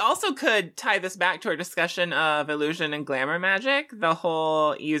 Yes. We also could tie this back to our discussion of illusion and glamour magic. The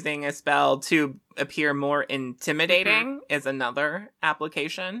whole using a spell to appear more intimidating is another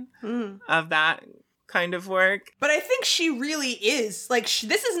application of that kind of work. But I think she really is,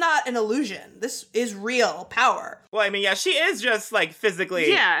 this is not an illusion. This is real power. Well, I mean, yeah, she is just,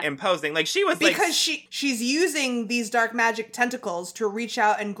 physically imposing. She was, because she's using these dark magic tentacles to reach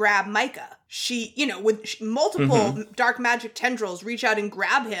out and grab Micah. She, with multiple dark magic tendrils reach out and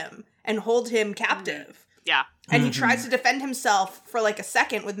grab him and hold him captive. Yeah. And he tries to defend himself for, a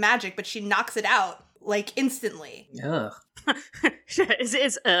second with magic, but she knocks it out, instantly. Ugh.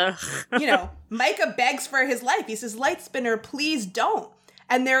 It's Micah begs for his life. He says, "Lightspinner, please don't."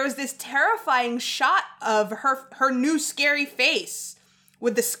 And there was this terrifying shot of her new scary face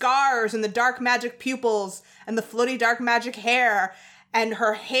with the scars and the dark magic pupils and the floaty dark magic hair and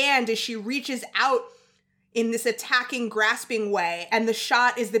her hand as she reaches out in this attacking, grasping way. And the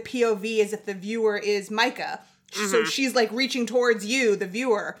shot is the POV as if the viewer is Micah. So she's reaching towards you, the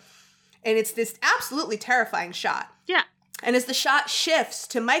viewer. And it's this absolutely terrifying shot. Yeah. And as the shot shifts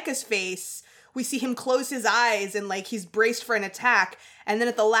to Micah's face, we see him close his eyes and he's braced for an attack. And then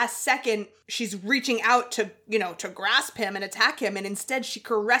at the last second, she's reaching out to grasp him and attack him. And instead she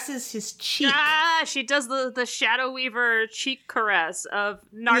caresses his cheek. She does the Shadow Weaver cheek caress of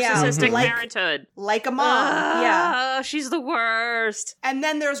narcissistic parenthood. Like a mom. She's the worst. And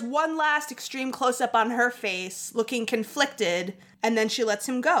then there's one last extreme close-up on her face, looking conflicted. And then she lets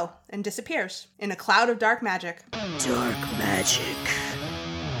him go and disappears in a cloud of dark magic. Dark magic.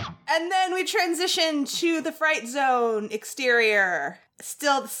 And then we transition to the Fright Zone exterior.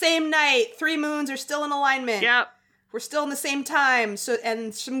 Still the same night. 3 moons are still in alignment. Yep. We're still in the same time.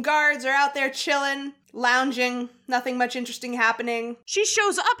 And some guards are out there chilling, lounging. Nothing much interesting happening. She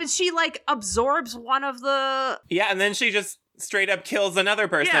shows up and she absorbs one of the... Yeah, and then she just straight up kills another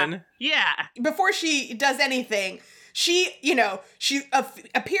person. Yeah. Before she does anything, She, she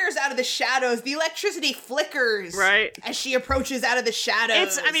appears out of the shadows. The electricity flickers. Right. As she approaches out of the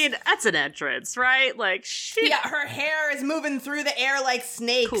shadows. That's an entrance, right? Like, Yeah, her hair is moving through the air like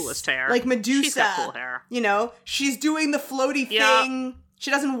snakes. Coolest hair. Like Medusa. She's got cool hair. She's doing the floaty thing.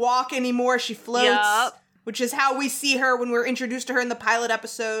 She doesn't walk anymore. She floats. Yep. Which is how we see her when we're introduced to her in the pilot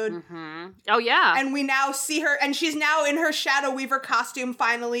episode. Mm-hmm. Oh, yeah. And we now see her, and she's now in her Shadow Weaver costume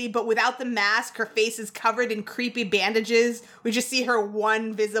finally, but without the mask. Her face is covered in creepy bandages. We just see her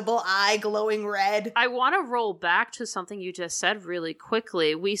one visible eye glowing red. I want to roll back to something you just said really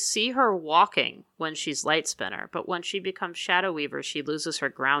quickly. We see her walking when she's Light Spinner, but when she becomes Shadow Weaver, she loses her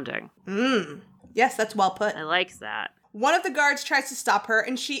grounding. Yes, that's well put. I like that. One of the guards tries to stop her,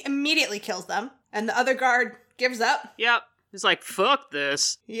 and she immediately kills them. And the other guard gives up. Yep. He's like, fuck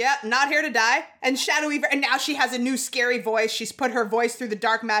this. Yeah, not here to die. And Shadow Weaver, and now she has a new scary voice. She's put her voice through the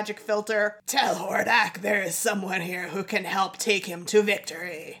dark magic filter. Tell Hordak there is someone here who can help take him to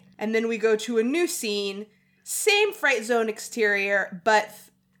victory. And then we go to a new scene. Same Fright Zone exterior, but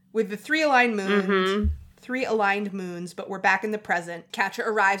with the 3 aligned moons. Mm-hmm. 3 aligned moons, but we're back in the present. Catra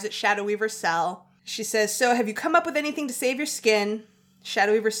arrives at Shadow Weaver's cell. She says, so have you come up with anything to save your skin?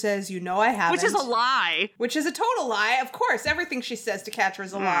 Shadow Weaver says, I haven't. Which is a lie. Which is a total lie. Of course, everything she says to Catra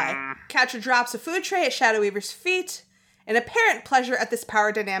is a lie. Catra drops a food tray at Shadow Weaver's feet. In apparent pleasure at this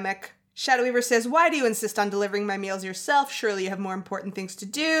power dynamic, Shadow Weaver says, why do you insist on delivering my meals yourself? Surely you have more important things to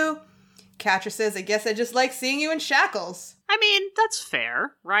do. Catra says, I guess I just like seeing you in shackles. I mean, that's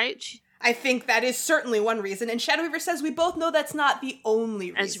fair, right? I think that is certainly one reason. And Shadow Weaver says we both know that's not the only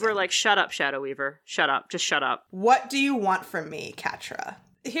reason. As we're like, shut up, Shadow Weaver. Shut up. Just shut up. What do you want from me, Catra?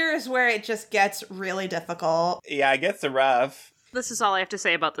 Here is where it just gets really difficult. Yeah, it gets rough. This is all I have to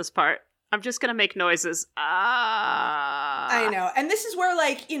say about this part. I'm just gonna make noises. I know. And this is where,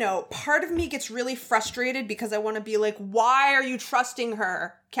 part of me gets really frustrated because I want to be like, why are you trusting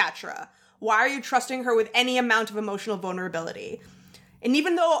her, Catra? Why are you trusting her with any amount of emotional vulnerability? And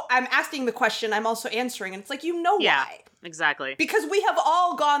even though I'm asking the question, I'm also answering. And it's like, why. Exactly. Because we have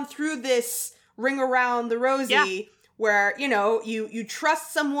all gone through this ring around the rosy where, you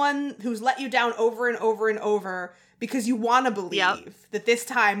trust someone who's let you down over and over and over because you want to believe that this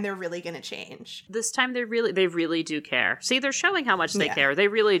time they're really going to change. This time they really do care. See, they're showing how much they care. They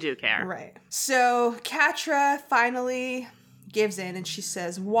really do care. Right. So Catra finally gives in and she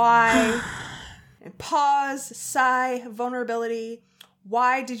says, why? And pause, sigh, vulnerability.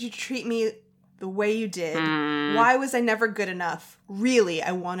 Why did you treat me the way you did? Why was I never good enough? Really,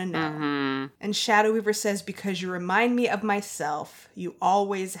 I want to know. And Shadow Weaver says, because you remind me of myself. You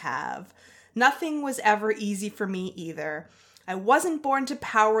always have. Nothing was ever easy for me either. I wasn't born to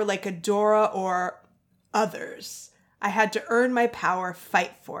power like Adora or others. I had to earn my power,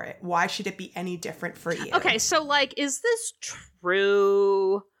 fight for it. Why should it be any different for you? Okay, so, is this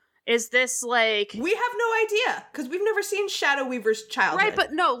true? Is this, We have no idea, because we've never seen Shadow Weaver's childhood. Right,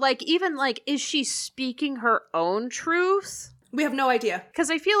 but no, is she speaking her own truth? We have no idea.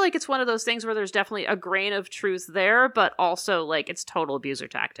 Because I feel like it's one of those things where there's definitely a grain of truth there, but also, it's total abuser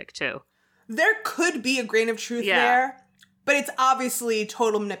tactic, too. There could be a grain of truth there, but it's obviously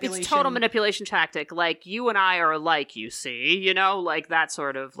total manipulation. It's total manipulation tactic. You and I are alike, you see. That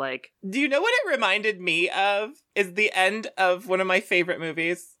sort of, Do you know what it reminded me of? Is the end of one of my favorite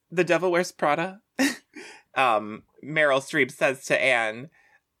movies, The Devil Wears Prada. Meryl Streep says to Anne,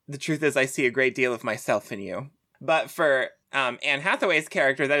 the truth is I see a great deal of myself in you. But for Anne Hathaway's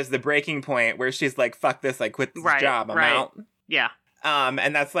character, that is the breaking point where she's like, fuck this, I quit this job, I'm out. Yeah.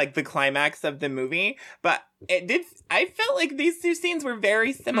 And that's the climax of the movie. But I felt like these two scenes were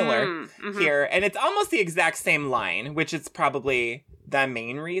very similar here. And it's almost the exact same line, which is probably the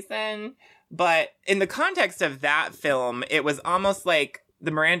main reason. But in the context of that film, it was almost like the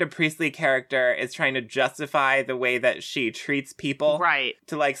Miranda Priestley character is trying to justify the way that she treats people. Right.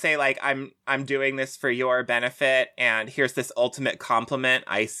 To say I'm doing this for your benefit and here's this ultimate compliment.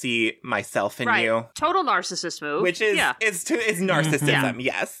 I see myself in you. Total narcissist move. Which is it's narcissism,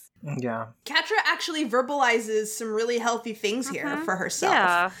 yes. Yeah. Catra actually verbalizes some really healthy things here for herself.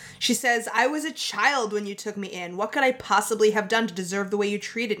 Yeah. She says, I was a child when you took me in. What could I possibly have done to deserve the way you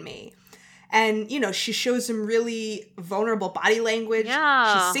treated me? And, she shows some really vulnerable body language.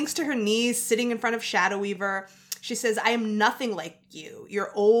 Yeah. She sinks to her knees, sitting in front of Shadow Weaver. She says, I am nothing like you.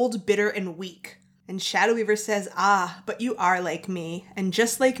 You're old, bitter, and weak. And Shadow Weaver says, but you are like me. And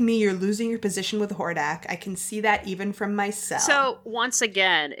just like me, you're losing your position with Hordak. I can see that even from my cell. So, once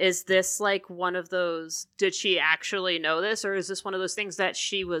again, is this like one of those, did she actually know this? Or is this one of those things that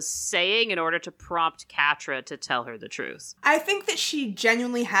she was saying in order to prompt Catra to tell her the truth? I think that she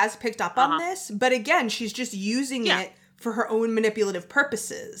genuinely has picked up on this. But again, she's just using it for her own manipulative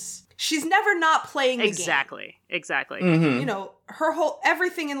purposes. She's never not playing the game. Exactly. Mm-hmm. You know,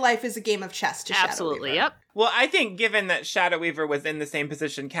 everything in life is a game of chess to Shadow Weaver. Yep. Well, I think given that Shadow Weaver was in the same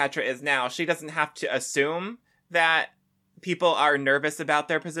position Catra is now, she doesn't have to assume that people are nervous about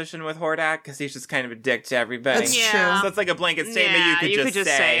their position with Hordak, because he's just kind of a dick to everybody. That's true. So it's like a blanket statement you could just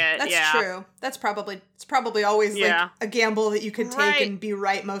say. it. That's true. It's probably always like a gamble that you could take and be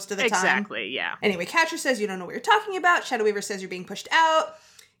right most of the time. Exactly, yeah. Anyway, Catra says you don't know what you're talking about. Shadow Weaver says you're being pushed out.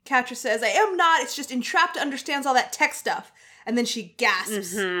 Catra says, I am not. It's just Entrapped understands all that tech stuff. And then she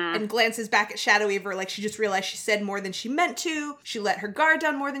gasps and glances back at Shadow Weaver like she just realized she said more than she meant to. She let her guard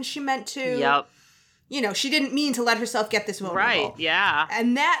down more than she meant to. Yep. You know, she didn't mean to let herself get this vulnerable. Right, yeah.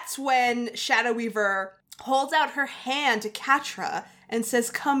 And that's when Shadow Weaver holds out her hand to Catra and says,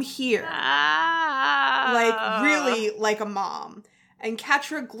 come here. Like, really like a mom. And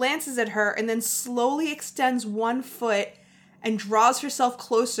Catra glances at her and then slowly extends one foot and draws herself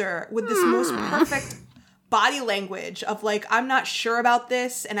closer with this most perfect body language of like, I'm not sure about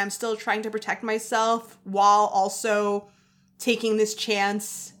this and I'm still trying to protect myself while also taking this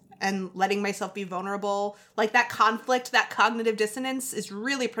chance and letting myself be vulnerable. Like that conflict, that cognitive dissonance is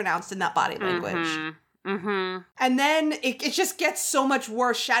really pronounced in that body language. And then it just gets so much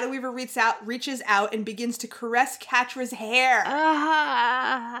worse. Shadow Weaver reaches out and begins to caress Catra's hair.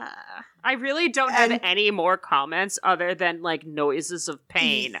 I really don't have any more comments other than like noises of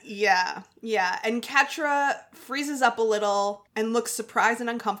pain. Yeah. And Catra freezes up a little and looks surprised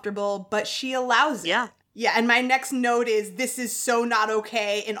and uncomfortable, but she allows it. Yeah, and my next note is, this is so not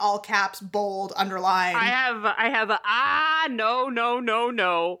okay, in all caps, bold, underlined. I have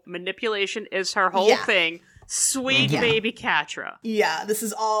no. Manipulation is her whole thing. Sweet baby Catra. Yeah, this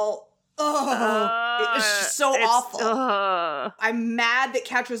is all, it's just so awful. I'm mad that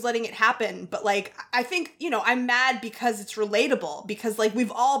Catra's letting it happen, but like, I think, you know, I'm mad because it's relatable, because like,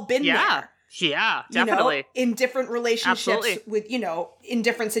 we've all been there. Yeah, definitely. You know, in different relationships with, you know, in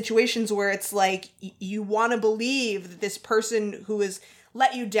different situations where it's like, you want to believe that this person who has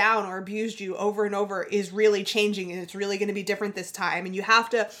let you down or abused you over and over is really changing and it's really going to be different this time. And you have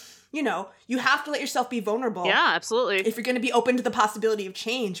to, you know, let yourself be vulnerable. Yeah, absolutely. If you're going to be open to the possibility of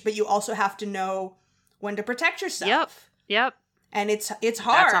change, but you also have to know when to protect yourself. Yep. And it's hard.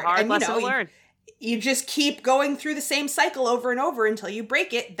 That's a hard lesson to learn. You just keep going through the same cycle over and over until you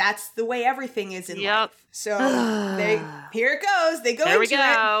break it. That's the way everything is in life. So here it goes. They go into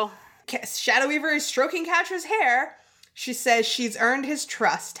it. Shadow Weaver is stroking Catra's hair. She says she's earned his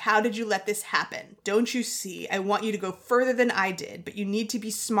trust. How did you let this happen? Don't you see? I want you to go further than I did, but you need to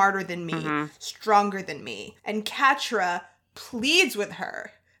be smarter than me, stronger than me. And Catra pleads with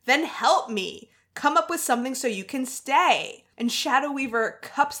her. Then help me. Come up with something so you can stay. And Shadow Weaver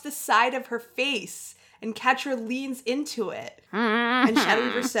cups the side of her face, and Catra leans into it. And Shadow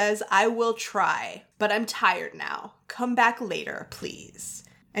Weaver says, I will try, but I'm tired now. Come back later, please.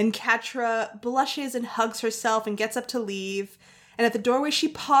 And Catra blushes and hugs herself and gets up to leave. And at the doorway, she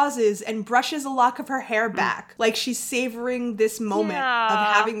pauses and brushes a lock of her hair back, like she's savoring this moment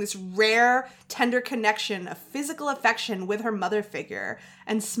of having this rare, tender connection of physical affection with her mother figure,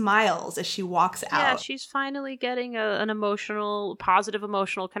 and smiles as she walks out. Yeah, she's finally getting an positive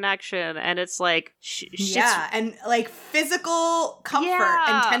emotional connection, and it's like, and like physical comfort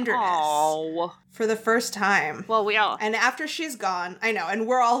and tenderness. For the first time. Well, and after she's gone, I know, and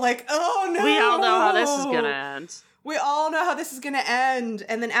we're all like, oh no! We all know how this is gonna end. We all know how this is going to end.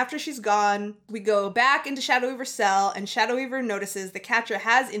 And then after she's gone, we go back into Shadow Weaver's cell, and Shadow Weaver notices that Catra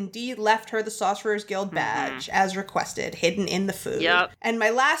has indeed left her the Sorcerer's Guild badge, as requested, hidden in the food. Yep. And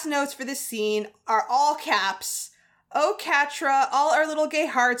my last notes for this scene are all caps. Oh, Catra, all our little gay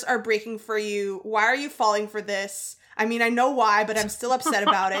hearts are breaking for you. Why are you falling for this? I mean, I know why, but I'm still upset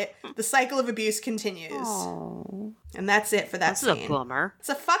about it. The cycle of abuse continues. Aww. And that's it for that scene. That's a bummer. It's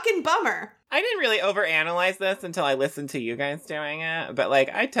a fucking bummer. I didn't really overanalyze this until I listened to you guys doing it, but like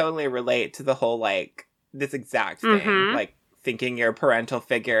I totally relate to the whole like this exact thing, like thinking your parental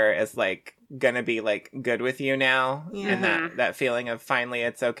figure is like gonna be like good with you now, and that feeling of finally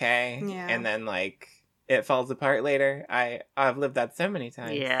it's okay, and then like it falls apart later. I've lived that so many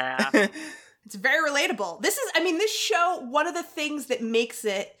times. Yeah. It's very relatable. This show, one of the things that makes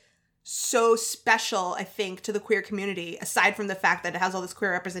it so special, I think, to the queer community, aside from the fact that it has all this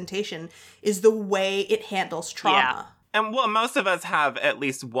queer representation, is the way it handles trauma. Yeah. And well, most of us have at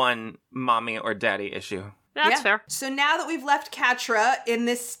least one mommy or daddy issue. That's fair. So now that we've left Catra in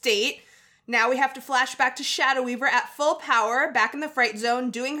this state, now we have to flash back to Shadow Weaver at full power, back in the Fright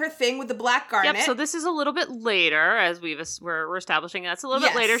Zone, doing her thing with the Black Garnet. Yep, so this is a little bit later, as we're establishing that. It's a little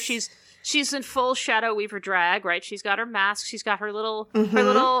bit later. She's in full Shadow Weaver drag, right? She's got her mask. She's got her little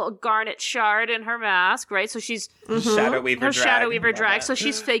garnet shard in her mask, right? So she's Shadow Weaver her drag. Shadow Weaver drag. So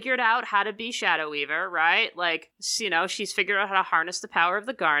she's figured out how to be Shadow Weaver, right? Like, she's figured out how to harness the power of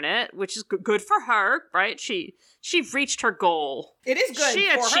the garnet, which is good for her, right? She reached her goal. It is good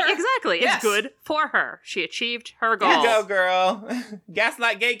for her. Exactly. Yes. It's good for her. She achieved her goal. You go, girl.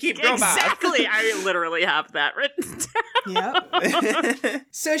 Gaslight gatekeep robot. Exactly. I literally have that written down. Yep.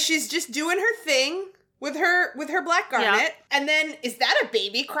 So she's just doing her thing with her Black Garnet, and then is that a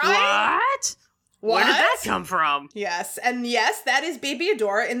baby crying? What? Where did that come from? Yes, and yes, that is Baby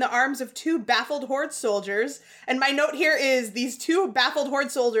Adora in the arms of two baffled Horde soldiers. And my note here is these two baffled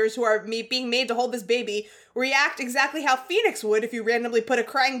Horde soldiers who are being made to hold this baby react exactly how Phoenix would if you randomly put a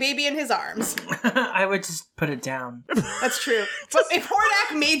crying baby in his arms. I would just put it down. That's true. But if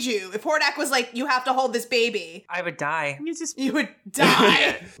Hordak made you, if Hordak was like, you have to hold this baby, I would die. you would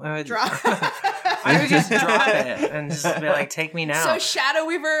die. I would Drop. I would just drop it and just be like, take me now. So Shadow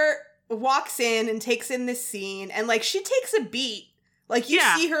Weaver walks in and takes in this scene, and like she takes a beat. Like you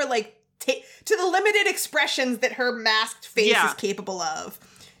see her like to the limited expressions that her masked face is capable of.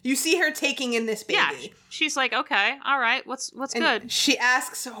 You see her taking in this baby. Yeah, she's like, okay, all right, what's and good? She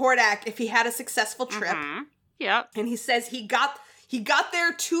asks Hordak if he had a successful trip. Yep. And he says he got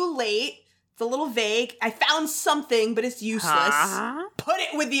there too late. It's a little vague. I found something, but it's useless. Put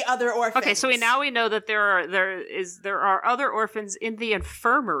it with the other orphans. Okay, so now we know that there are other orphans in the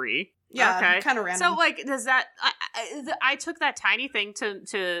infirmary. Yeah, okay. Kind of random. So, like, does that... I took that tiny thing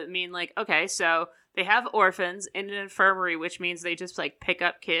to mean, like, okay, so they have orphans in an infirmary, which means they just, like, pick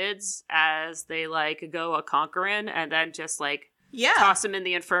up kids as they, like, go a-conquering and then just, like, toss them in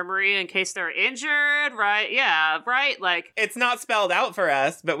the infirmary in case they're injured, right? Yeah, right? Like... It's not spelled out for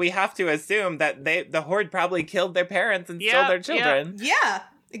us, but we have to assume that the Horde probably killed their parents and stole their children. Yeah.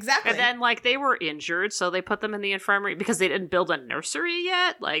 Exactly. And then, like, they were injured, so they put them in the infirmary because they didn't build a nursery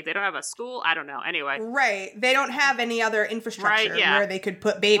yet. Like, they don't have a school. I don't know. Anyway. Right. They don't have any other infrastructure where they could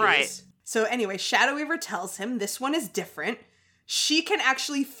put babies. Right. So anyway, Shadow Weaver tells him this one is different. She can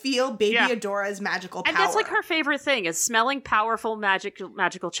actually feel Baby Adora's magical power. And that's like her favorite thing is smelling powerful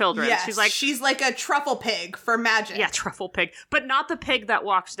magical children. Yes, she's like a truffle pig for magic. Yeah, truffle pig. But not the pig that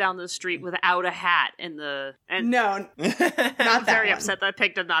walks down the street without a hat in the... No, not that very one. upset that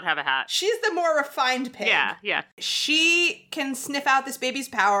pig did not have a hat. She's the more refined pig. Yeah. She can sniff out this baby's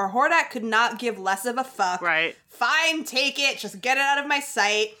power. Hordak could not give less of a fuck. Right. Fine, take it. Just get it out of my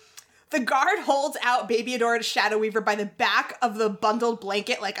sight. The guard holds out Baby Adora to Shadow Weaver by the back of the bundled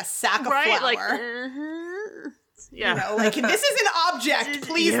blanket like a sack of flour. Like, yeah. You know, like, this is an object.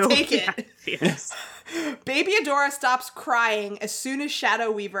 Please take it. Yes. Baby Adora stops crying as soon as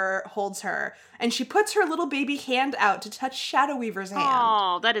Shadow Weaver holds her, and she puts her little baby hand out to touch Shadow Weaver's hand.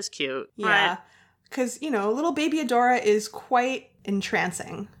 Oh, that is cute. Yeah. Because, little Baby Adora is quite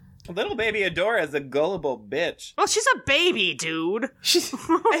entrancing. Little Baby Adora is a gullible bitch. Well, she's a baby, dude.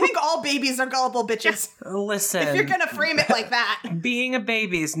 I think all babies are gullible bitches. Listen. If you're gonna frame it like that. Being a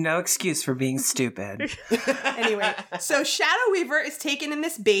baby is no excuse for being stupid. Anyway, so Shadow Weaver is taken in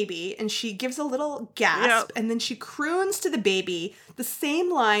this baby, and she gives a little gasp, and then she croons to the baby the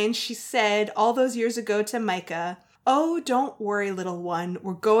same line she said all those years ago to Micah. Oh, don't worry, little one.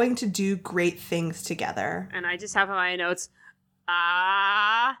 We're going to do great things together. And I just have in my notes,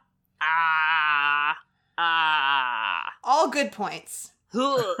 all good points.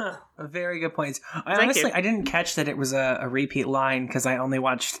 Very good points. I didn't catch that it was a repeat line because I only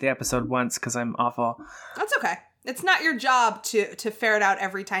watched the episode once because I'm awful. That's okay. It's not your job to ferret out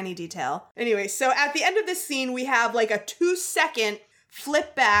every tiny detail. Anyway, so at the end of this scene, we have like a 2-second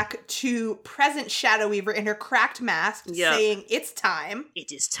flip back to present Shadow Weaver in her cracked mask saying, it's time.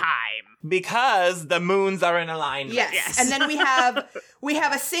 It is time. Because the moons are in alignment. Yes. And then we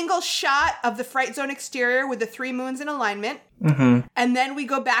have a single shot of the Fright Zone exterior with the 3 moons in alignment. Mm-hmm. And then we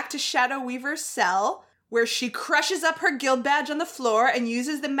go back to Shadow Weaver's cell, where she crushes up her guild badge on the floor and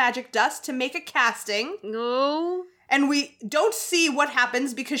uses the magic dust to make a casting. No. And we don't see what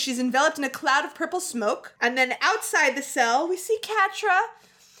happens because she's enveloped in a cloud of purple smoke. And then outside the cell, we see Catra.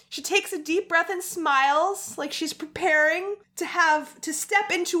 She takes a deep breath and smiles like she's preparing to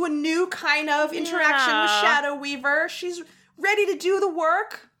step into a new kind of interaction with Shadow Weaver. She's ready to do the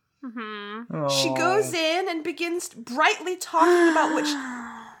work. Mm-hmm. She goes in and begins brightly talking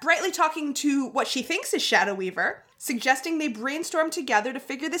to what she thinks is Shadow Weaver, suggesting they brainstorm together to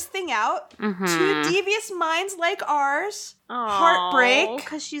figure this thing out. Two devious minds like ours. Heartbreak.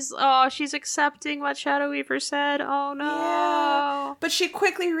 Because she's accepting what Shadow Weaver said. Oh no. Yeah. But she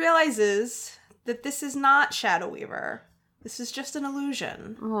quickly realizes that this is not Shadow Weaver. This is just an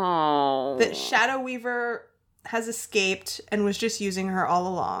illusion. Oh. That Shadow Weaver has escaped and was just using her all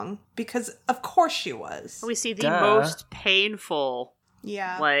along. Because of course she was. We see the most painful,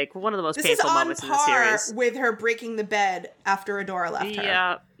 like one of the most painful moments in the series. With her breaking the bed after Adora left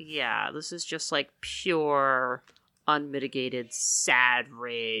her. Yeah. This is just like pure, unmitigated, sad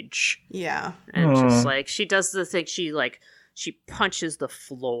rage. Yeah. And just like, she does the thing, she punches the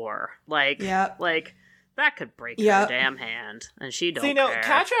floor. Like, that could break her damn hand. And she don't care.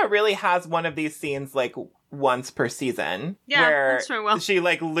 Catra really has one of these scenes, like, once per season. Yeah, where that's very well. she,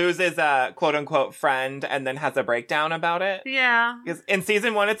 like, loses a quote-unquote friend and then has a breakdown about it. Yeah. Because in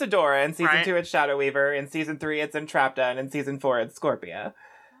season 1, it's Adora. In season 2, it's Shadow Weaver. In season 3, it's Entrapta. And in season 4, it's Scorpia.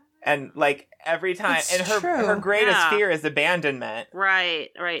 And, like, every time... It's her greatest fear is abandonment. Right.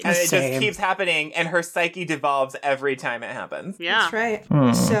 And it just keeps happening, and her psyche devolves every time it happens. Yeah. That's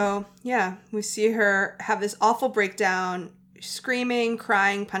right. So, we see her have this awful breakdown, screaming,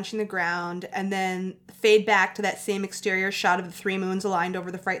 crying, punching the ground, and then fade back to that same exterior shot of the 3 moons aligned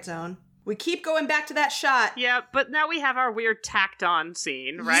over the Fright Zone. We keep going back to that shot. Yeah, but now we have our weird tacked on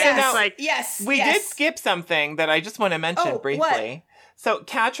scene, right? Yes. We did skip something that I just want to mention briefly. What? So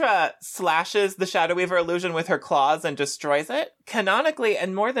Catra slashes the Shadow Weaver illusion with her claws and destroys it. Canonically,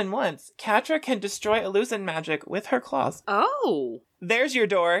 and more than once, Catra can destroy illusion magic with her claws. Oh. There's your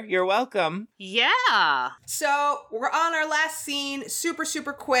door. You're welcome. Yeah. So we're on our last scene. Super,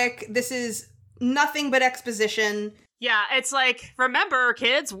 super quick. This is nothing but exposition. Yeah, it's like, remember,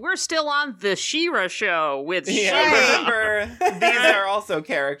 kids, we're still on the She-Ra show with She-Ra. Remember, these are also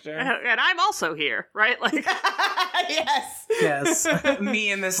characters. And I'm also here, right? Like, Yes. Me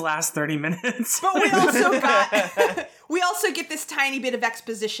in this last 30 minutes. But we also get this tiny bit of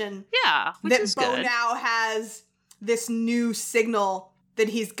exposition. Yeah, which that is Bo good. now has this new signal that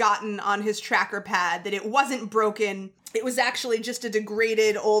he's gotten on his tracker pad, that it wasn't broken. It was actually just a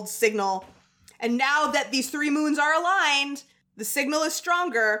degraded old signal. And now that these 3 moons are aligned, the signal is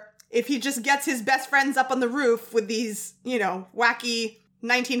stronger. If he just gets his best friends up on the roof with these, wacky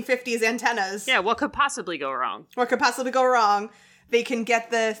 1950s antennas. Yeah, what could possibly go wrong? What could possibly go wrong? They can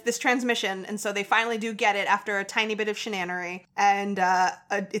get this transmission, and so they finally do get it after a tiny bit of shenanery. And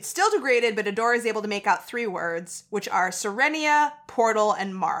it's still degraded, but Adora is able to make out 3 words, which are Serenia, Portal,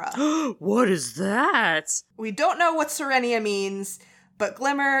 and Mara. What is that? We don't know what Serenia means, but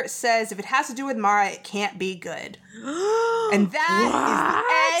Glimmer says if it has to do with Mara, it can't be good. And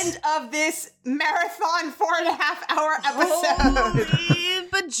that is the end of this marathon 4.5-hour episode. Holy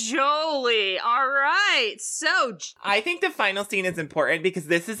bajoli. All right. So I think the final scene is important because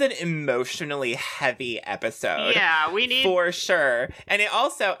this is an emotionally heavy episode. Yeah, we need... For sure. And it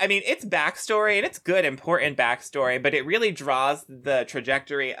also, it's backstory, and it's good, important backstory, but it really draws the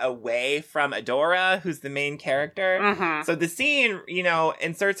trajectory away from Adora, who's the main character. Mm-hmm. So the scene,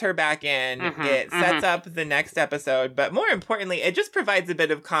 inserts her back in. It sets up the next episode, but more importantly, it just provides a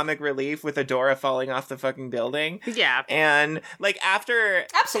bit of comic relief with Adora falling off the fucking building. Yeah. And, after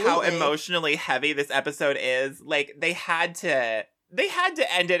Absolutely. how emotionally heavy this episode is, they had to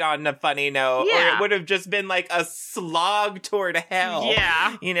end it on a funny note, or it would have just been a slog toward hell.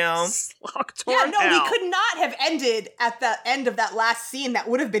 Yeah. Slog toward hell. We could not have ended at the end of that last scene. That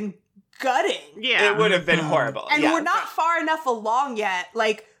would have been gutting. Yeah. It would have been horrible. And we're not far enough along yet.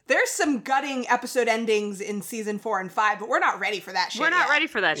 There's some gutting episode endings in season 4 and 5, but we're not ready for that shit. We're not yet. ready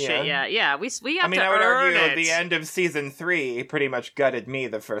for that shit yet. Yeah, we have to I would earn argue it. the end of season 3 pretty much gutted me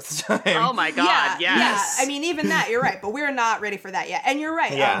the first time. Oh my god, yes. Yeah, even that, you're right, but we're not ready for that yet. And you're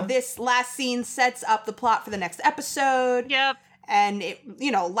right, Yeah. This last scene sets up the plot for the next episode. Yep. And it,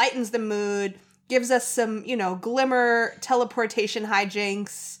 lightens the mood, gives us some, Glimmer teleportation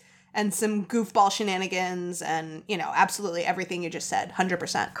hijinks, and some goofball shenanigans, and, absolutely everything you just said.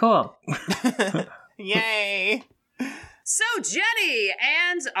 100%. Cool. Yay. So, Jenny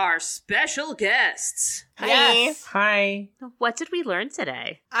and our special guests. Yes. Hi. What did we learn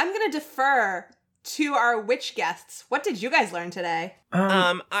today? I'm going to defer to our witch guests. What did you guys learn today?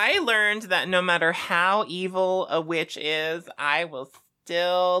 I learned that no matter how evil a witch is, I will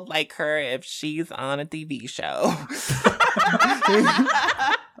still like her if she's on a TV show.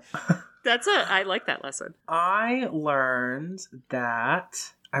 I like that lesson. I learned that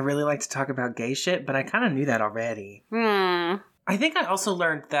I really like to talk about gay shit, but I kind of knew that already. I think I also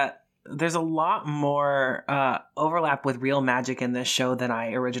learned that there's a lot more overlap with real magic in this show than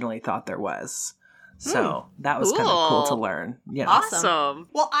I originally thought there was. So that was kind of cool to learn. Yeah. Awesome.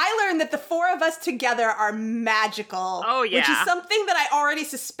 Well, I learned that the four of us together are magical. Oh, yeah. Which is something that I already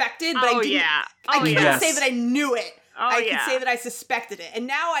suspected, but I didn't. Yeah. I can't yes. say that I knew it. I yeah. can say that I suspected it. And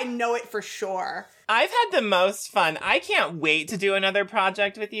now I know it for sure. I've had the most fun. I can't wait to do another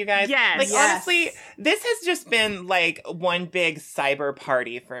project with you guys. Yes. Like, Yes. honestly, this has just been like one big cyber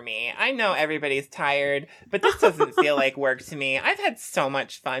party for me. I know everybody's tired, but this doesn't feel like work to me. I've had so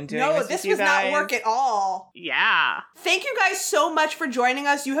much fun doing No, this this with you was guys. not work at all. Yeah. Thank you guys so much for joining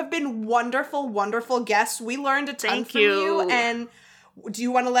us. You have been wonderful, wonderful guests. We learned a ton Thank from you. you. And do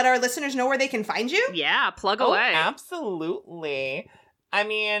you want to let our listeners know where they can find you? Yeah, plug Oh, away. absolutely. I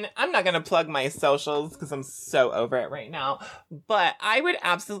mean, I'm not going to plug my socials because I'm so over it right now, but I would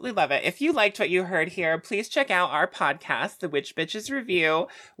absolutely love it. If you liked what you heard here, please check out our podcast, The Witch Bitches Review.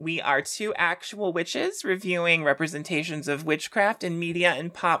 We are two actual witches reviewing representations of witchcraft in media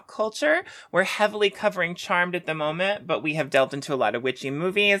and pop culture. We're heavily covering Charmed at the moment, but we have delved into a lot of witchy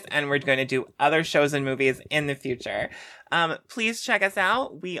movies, and we're going to do other shows and movies in the future. Please check us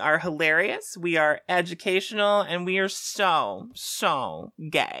out. We are hilarious. We are educational, and we are so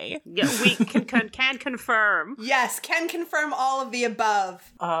gay. Yeah, we can confirm. Yes, can confirm all of the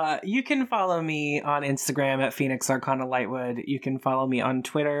above. You can follow me on Instagram at Phoenix Arcana Lightwood. You can follow me on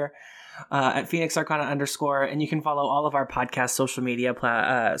Twitter at Phoenix Arcana _, and you can follow all of our podcast social medias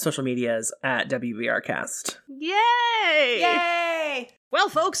at WBRcast. Yay! Yay! Well,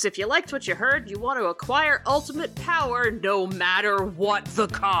 folks, if you liked what you heard, you want to acquire ultimate power no matter what the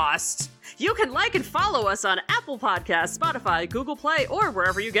cost. You can like and follow us on Apple Podcasts, Spotify, Google Play, or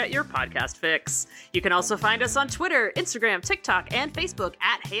wherever you get your podcast fix. You can also find us on Twitter, Instagram, TikTok, and Facebook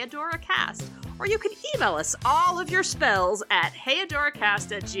at HeyAdoraCast. Or you can email us all of your spells at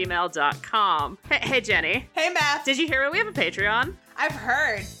heyadoracast@gmail.com. Hey, Jenny. Hey, Matt. Did you hear we have a Patreon? I've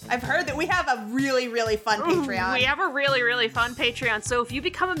heard that we have a really, really fun Patreon. We have a really, really fun Patreon. So if you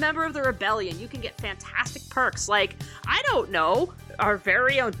become a member of the Rebellion, you can get fantastic perks like, I don't know, our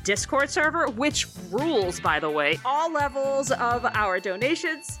very own Discord server, which rules, by the way. All levels of our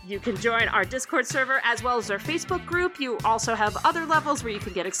donations, you can join our Discord server as well as our Facebook group. You also have other levels where you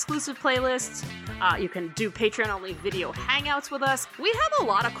can get exclusive playlists. You can do Patreon-only video hangouts with us. We have a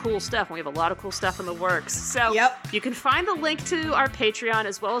lot of cool stuff, and we have a lot of cool stuff in the works. So you can find the link to our Patreon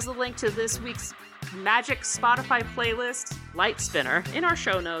as well as the link to this week's Magic Spotify playlist, Light Spinner, in our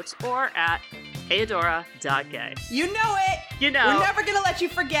show notes or at heyadora.gay. You know it. You know. We're never going to let you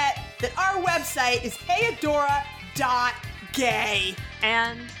forget that our website is heyadora.gay.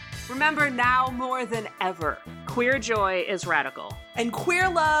 And remember, now more than ever, queer joy is radical. And queer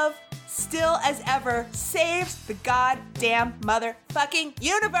love, still as ever, saves the goddamn motherfucking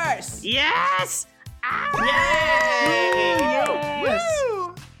universe. Yes! Ah! Yay! Yes! Woo!